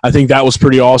I think that was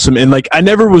pretty awesome. And like, I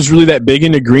never was really that big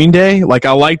into Green Day. Like,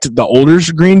 I liked the older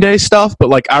Green Day stuff, but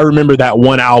like, I remember that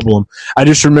one album. I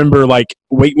just remember like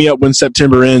Wake Me Up When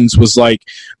September Ends was like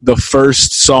the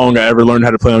first song I ever learned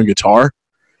how to play on guitar.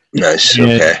 Nice.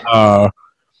 And, Okay.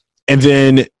 And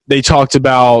then they talked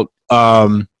about,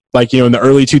 like, you know, in the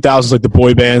early 2000s, like the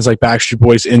boy bands like Backstreet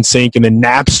Boys, NSYNC, and then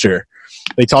Napster.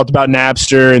 They talked about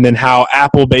Napster and then how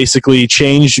Apple basically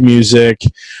changed music.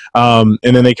 And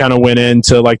then they kind of went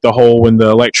into like the whole when the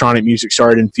electronic music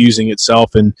started infusing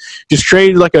itself and just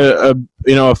created like a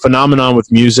phenomenon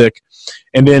with music.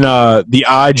 And then the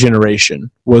I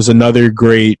Generation was another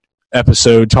great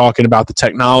episode talking about the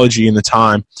technology and the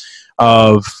time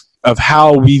of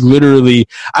how we literally,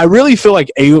 I really feel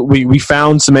like we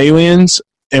found some aliens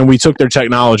and we took their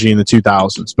technology in the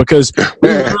 2000s because we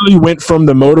really went from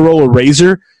the Motorola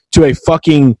Razr to a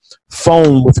fucking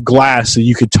phone with glass that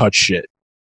you could touch shit.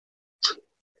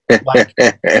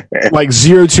 Like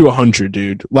 0 to 100,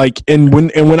 dude. Like, and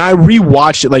when I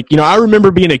rewatched it, like, you know, I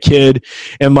remember being a kid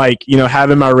and like, you know,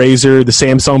 having my Razr, the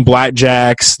Samsung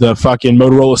Blackjacks, the fucking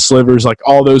Motorola Slivers, like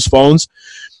all those phones.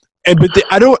 I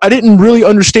didn't really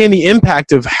understand the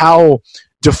impact of how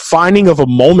defining of a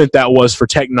moment that was for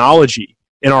technology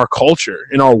in our culture,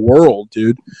 in our world,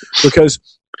 dude. Because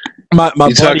my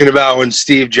you talking about when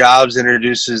Steve Jobs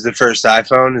introduces the first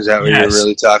iPhone? Is that what you're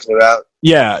really talking about?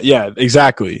 Yeah,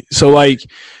 exactly. So like,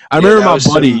 I remember my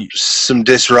buddy, some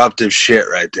disruptive shit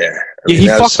right there. He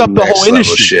fucked up the whole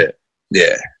industry. Shit.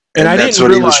 Yeah, and that's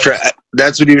what he was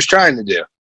that's what he was trying to do.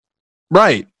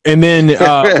 Right. And then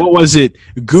what was it?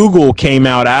 Google came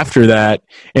out after that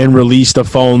and released a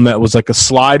phone that was like a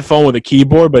slide phone with a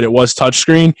keyboard, but it was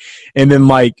touchscreen. And then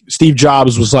like Steve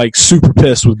Jobs was like super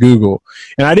pissed with Google.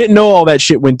 And I didn't know all that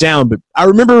shit went down, but I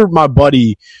remember my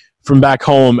buddy from back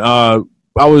home,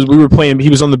 we were playing, he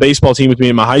was on the baseball team with me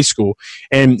in my high school,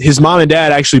 and his mom and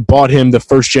dad actually bought him the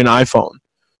first gen iPhone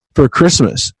for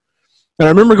Christmas. And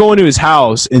I remember going to his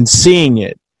house and seeing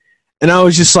it. And I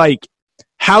was just like,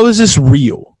 how is this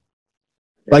real?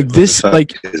 Like this,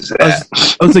 like I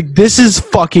was like, this is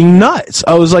fucking nuts.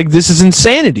 I was like, this is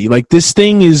insanity. Like this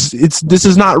thing is, this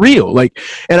is not real. Like,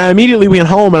 and I immediately went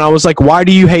home and I was like, why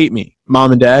do you hate me,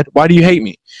 Mom and Dad? Why do you hate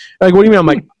me? Like, what do you mean? I'm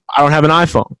like, I don't have an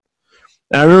iPhone.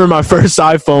 And I remember my first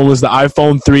iPhone was the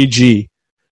iPhone 3G.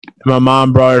 My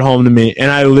mom brought it home to me,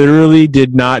 and I literally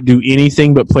did not do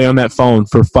anything but play on that phone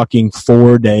for fucking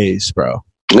 4 days, bro.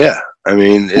 Yeah. I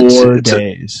mean,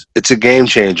 it's a game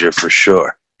changer for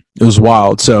sure. It was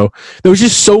wild. So there was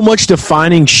just so much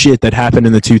defining shit that happened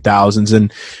in the 2000s.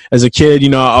 And as a kid, you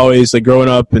know, I always like growing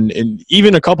up and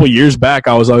even a couple years back,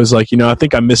 I was always like, you know, I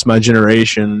think I missed my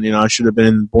generation. You know, I should have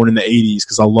been born in the 80s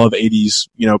because I love 80s,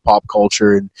 you know, pop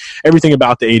culture and everything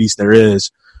about the 80s there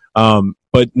is.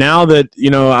 But now that,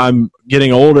 you know, I'm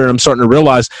getting older and I'm starting to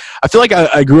realize, I feel like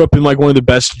I grew up in like one of the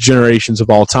best generations of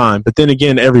all time. But then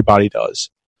again, everybody does.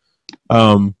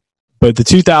 But the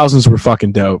 2000s were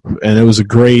fucking dope, and it was a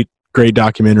great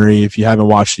documentary. If you haven't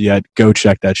watched it yet, go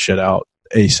check that shit out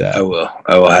ASAP. I will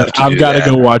have to. I've got to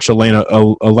go watch Elena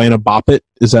Bobbitt.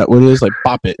 Is that what it is? Like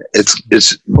Bobbitt? It's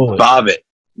Bobbitt.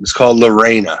 It's called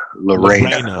Lorena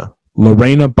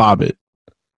Bobbitt.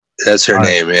 That's her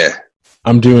name. Yeah.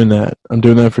 I'm doing that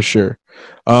for sure.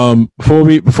 Before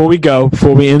we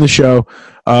end the show,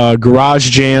 Garage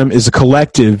Jam is a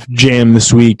collective jam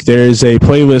this week. There is a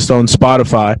playlist on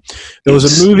Spotify. There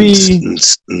was a movie.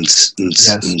 Yes,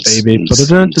 baby.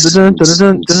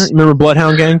 Remember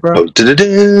Bloodhound Gang, bro?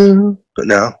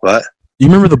 No, what? You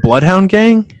remember the Bloodhound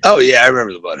Gang? Oh yeah, I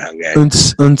remember the Bloodhound Gang.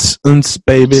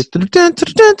 Baby.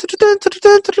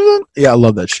 Yeah, I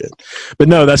love that shit. But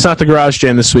no, that's not the Garage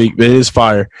Jam this week. But it is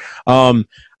fire. I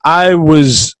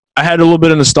had a little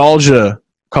bit of nostalgia a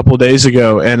couple of days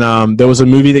ago, and there was a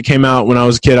movie that came out when I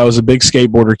was a kid. I was a big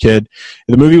skateboarder kid.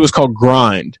 The movie was called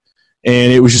Grind,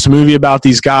 and it was just a movie about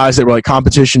these guys that were like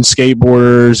competition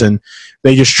skateboarders, and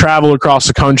they just traveled across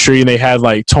the country, and they had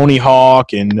like Tony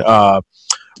Hawk and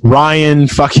Ryan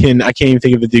fucking, I can't even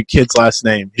think of the kid's last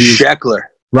name. Sheckler.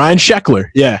 Ryan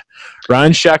Sheckler, yeah.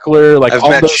 Ryan Sheckler, like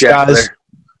all those guys.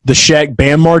 The Sheck,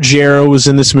 Bam Margera was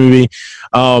in this movie.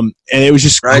 And it was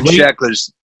just Ryan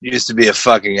Sheckler's used to be a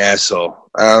fucking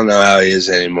asshole. I don't know how he is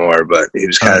anymore, but he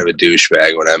was kind of a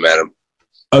douchebag when I met him.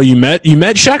 Oh, you met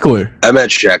Sheckler? I met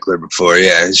Sheckler before.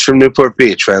 Yeah, he's from Newport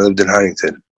Beach. I lived in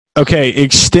Huntington. Okay,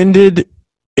 extended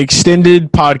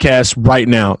podcast right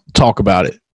now. Talk about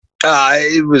it.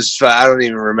 It was. I don't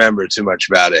even remember too much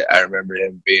about it. I remember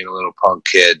him being a little punk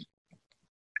kid,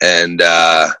 and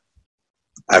I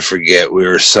forget, we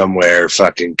were somewhere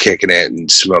fucking kicking it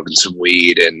and smoking some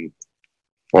weed, and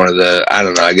one of the, I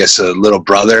don't know, I guess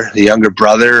the younger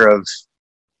brother of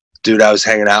dude I was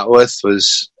hanging out with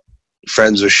was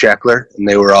friends with Sheckler, and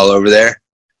they were all over there.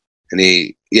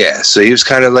 And so he was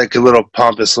kind of like a little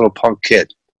pompous little punk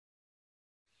kid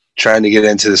trying to get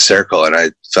into the circle, and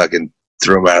I fucking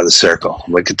threw him out of the circle.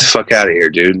 I'm like, get the fuck out of here,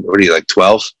 dude. What are you, like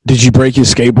 12? Did you break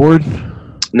his skateboard?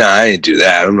 No, I didn't do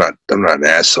that. I'm not an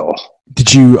asshole.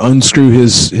 Did you unscrew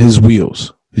his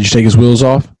wheels? Did you take his wheels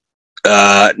off?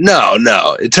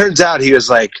 No. It turns out he was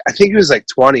I think he was like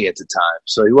 20 at the time,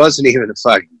 so he wasn't even a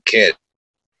fucking kid.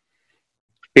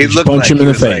 He looked like he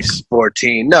was like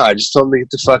 14. No, I just told him to get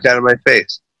the fuck out of my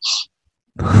face.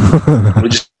 We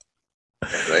just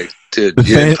dude,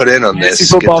 you didn't put in on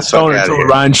this. Football owner told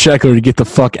Ryan Sheckler to get the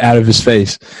fuck out of his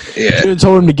face. Yeah, you should have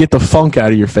told him to get the funk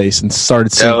out of your face and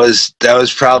started singing. That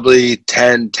was probably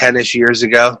 10-ish years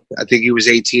ago. I think he was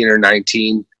 18 or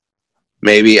 19.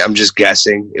 Maybe, I'm just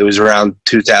guessing. It was around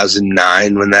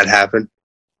 2009 when that happened.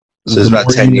 So it was about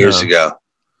 10 years ago.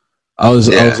 I was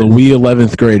a wee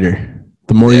 11th grader.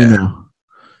 The more you know.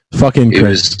 Fucking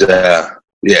crazy.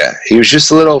 He was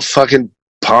just a little fucking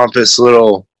pompous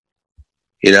little,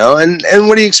 and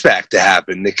what do you expect to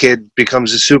happen? The kid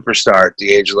becomes a superstar at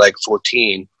the age of like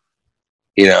 14.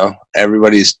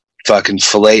 Everybody's fucking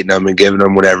filleting him and giving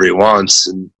him whatever he wants.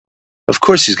 And of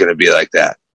course he's going to be like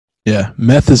that. Yeah,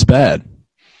 meth is bad.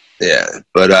 Yeah,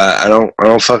 but I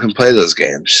don't fucking play those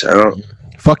games. I don't.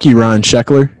 Fuck you, Ryan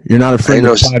Sheckler. You're not a friend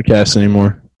of the podcast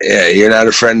anymore. Yeah, you're not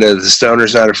a friend of the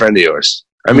Stoner's. Not a friend of yours.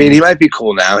 I mean, he might be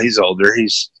cool now. He's older.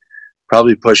 He's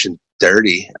probably pushing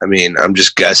 30. I mean, I'm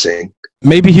just guessing.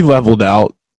 Maybe he leveled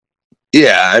out.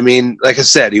 Yeah, I mean, like I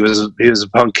said, he was a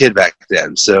punk kid back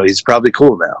then, so he's probably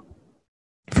cool now.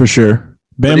 For sure.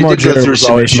 Bam Margera was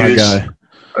always my guy.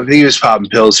 I think he was popping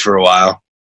pills for a while.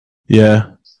 Yeah.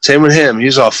 Same with him. He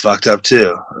was all fucked up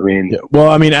too. I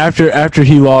mean, after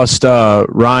he lost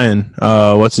Ryan,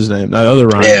 what's his name? That other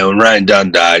Ryan. Yeah, when Ryan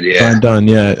Dunn died. Yeah, Ryan Dunn.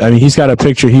 Yeah, I mean, he's got a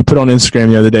picture he put on Instagram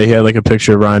the other day. He had like a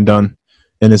picture of Ryan Dunn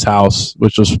in his house,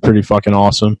 which was pretty fucking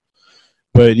awesome.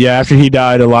 But yeah, after he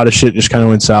died, a lot of shit just kind of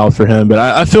went south for him. But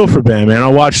I feel for Bam, man. I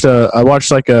watched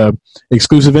like a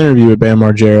exclusive interview with Bam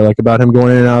Margera, like about him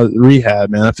going in and out of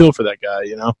rehab. Man, I feel for that guy.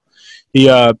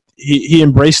 He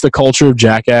embraced the culture of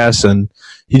Jackass, and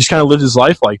he just kind of lived his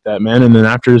life like that, man. And then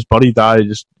after his buddy died, he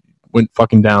just went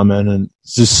fucking down, man. And it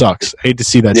just sucks. I hate to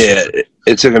see that. Yeah,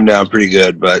 it took him down pretty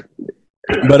good, but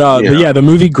the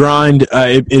movie Grind,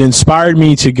 it inspired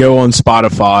me to go on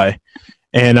Spotify,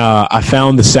 and I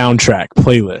found the soundtrack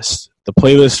playlist. The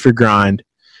playlist for Grind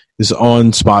is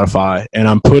on Spotify, and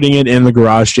I'm putting it in the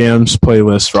Garage Jams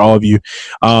playlist for all of you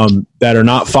that are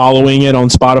not following it on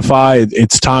Spotify.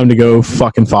 It's time to go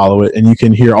fucking follow it, and you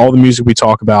can hear all the music we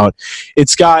talk about.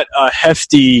 It's got a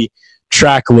hefty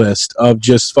track list of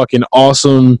just fucking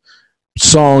awesome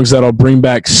songs that'll bring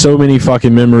back so many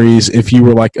fucking memories if you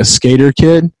were like a skater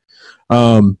kid,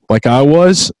 like I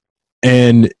was,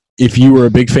 and if you were a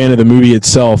big fan of the movie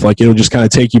itself, like it'll just kind of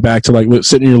take you back to like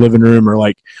sitting in your living room or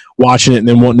like watching it and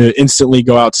then wanting to instantly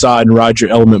go outside and ride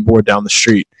your element board down the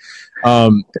street.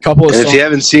 If you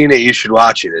haven't seen it, you should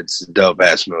watch it. It's a dope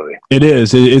ass movie. It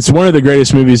is. It's one of the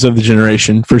greatest movies of the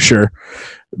generation for sure,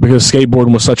 because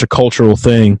skateboarding was such a cultural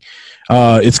thing.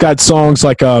 It's got songs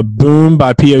like "Boom"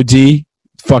 by POD,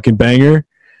 fucking banger.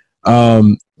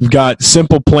 We've got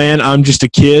Simple Plan, I'm Just a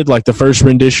Kid, like the first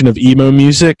rendition of emo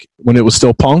music when it was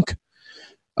still punk.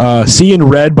 Seeing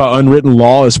Red by Unwritten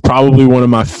Law is probably one of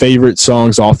my favorite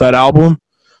songs off that album.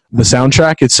 The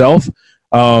soundtrack itself,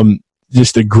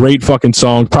 just a great fucking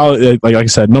song. Probably, like I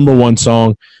said, number one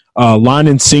song. Line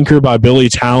and Sinker by Billy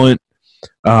Talent.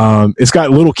 It's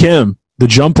got Lil' Kim, The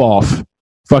Jump Off.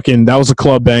 Fucking, that was a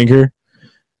club banger.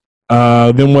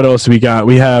 Then what else do we got?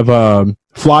 We have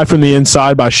Fly From the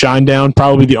Inside by Shinedown,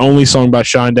 probably the only song by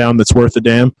Shinedown that's worth a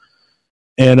damn.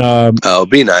 And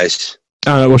Be Nice.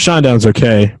 Well, Shinedown's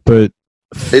okay, but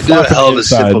they did a hell of a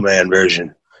Simple Man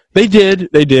version. They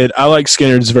did. I like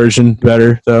Skinner's version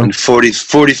better, though. And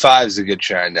 45 is a good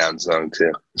Shinedown song,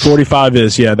 too. 45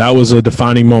 is, yeah, that was a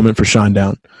defining moment for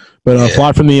Shinedown. But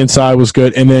Fly From the Inside was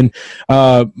good. And then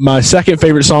my second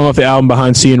favorite song off the album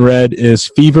behind Seeing Red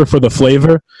is Fever for the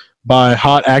Flavor by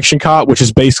Hot Action Cop, which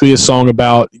is basically a song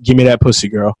about give me that pussy,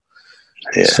 girl.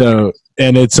 Yeah. So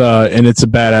and it's a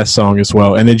badass song as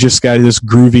well, and it just got this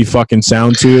groovy fucking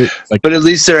sound to it. Like, but at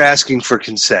least they're asking for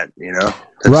consent, you know.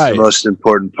 That's right. The most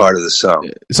important part of the song.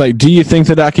 It's like, do you think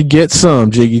that I could get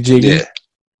some Jiggy Jiggy? Yeah,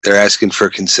 they're asking for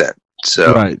consent.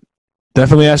 So right,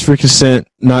 definitely ask for consent.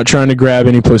 Not trying to grab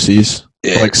any pussies.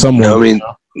 Yeah, like someone.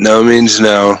 No means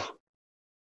no.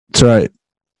 That's right.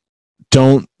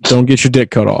 Don't get your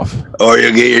dick cut off. Or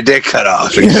you'll get your dick cut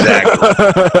off.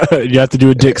 Exactly. You have to do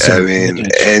a dick surgery. I mean,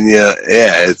 and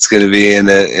it's going to be in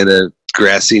a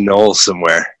grassy knoll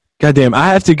somewhere. Goddamn, I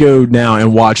have to go now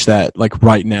and watch that like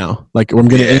right now. Like I'm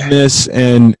going to end this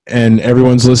and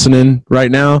everyone's listening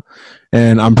right now,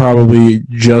 and I'm probably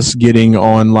just getting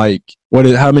on like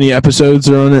how many episodes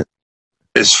are on it?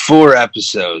 There's 4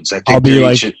 episodes. I think I'll be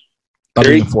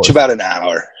they're each about an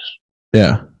hour.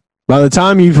 Yeah. By the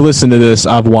time you've listened to this,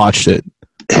 I've watched it,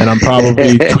 and I'm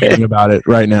probably tweeting about it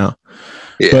right now.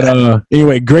 Yeah. But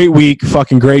anyway, great week,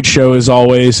 fucking great show as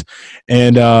always,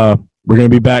 and we're going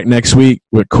to be back next week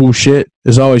with cool shit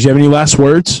as always. You have any last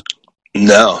words?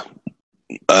 No.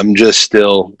 I'm just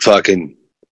still fucking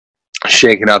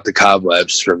shaking out the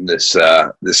cobwebs from this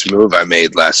move I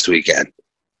made last weekend.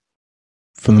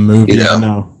 From the movie,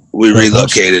 we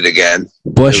relocated again.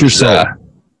 Bless your soul.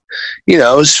 It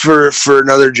was for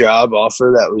another job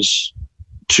offer that was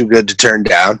too good to turn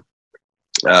down.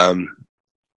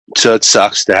 So it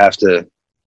sucks to have to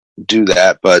do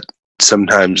that, but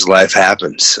sometimes life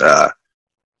happens.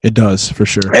 It does, for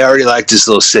sure. I already like this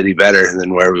little city better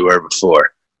than where we were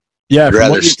before. Yeah,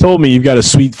 from what you told me, you've got a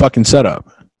sweet fucking setup.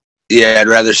 Yeah, I'd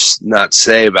rather not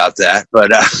say about that, but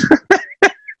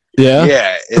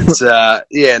yeah, it's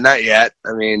not yet.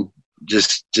 I mean,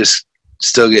 just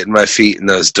still getting my feet in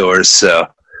those doors, so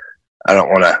I don't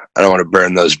want to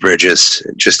burn those bridges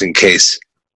just in case.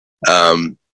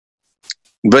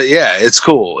 But yeah, it's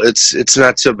cool. It's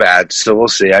not so bad. So we'll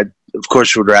see. I of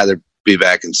course would rather be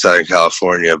back in Southern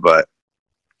California, but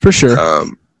for sure,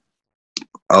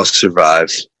 I'll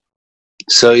survive.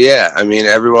 So yeah, I mean,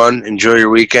 everyone enjoy your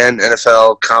weekend.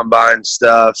 NFL combine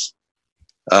stuff.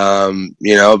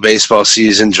 Baseball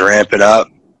season's ramping up.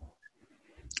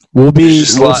 We'll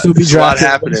still be drafting. A lot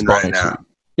happening right now.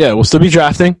 Yeah, we'll still be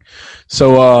drafting.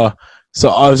 So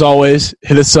as always,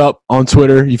 hit us up on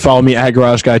Twitter. You follow me at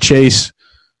Garage Guy Chase.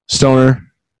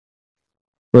 Stoner,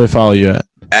 where do they follow you at?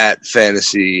 At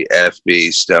Fantasy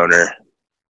FB Stoner.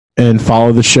 And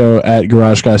follow the show at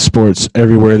Garage Guy Sports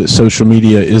everywhere that social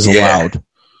media is allowed.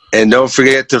 And don't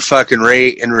forget to fucking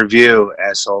rate and review,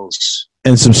 assholes.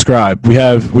 And subscribe. We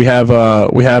have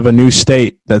a new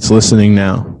state that's listening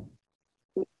now.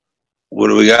 What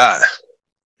do we got?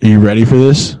 Are you ready for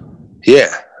this?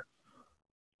 Yeah.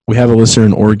 We have a listener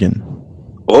in Oregon.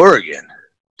 Oregon.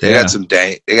 They got some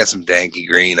danky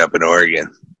green up in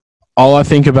Oregon. All I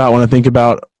think about when I think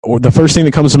about, or the first thing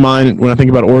that comes to mind when I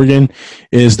think about Oregon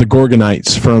is the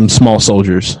Gorgonites from Small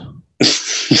Soldiers.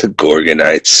 The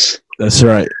Gorgonites. That's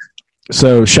right.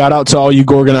 So shout out to all you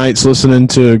Gorgonites listening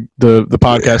to the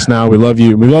podcast now. We love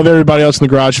you. We love everybody else in the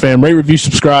Garage fam. Rate, review,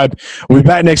 subscribe. We'll be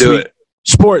back next week.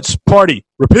 Sports, party,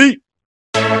 repeat.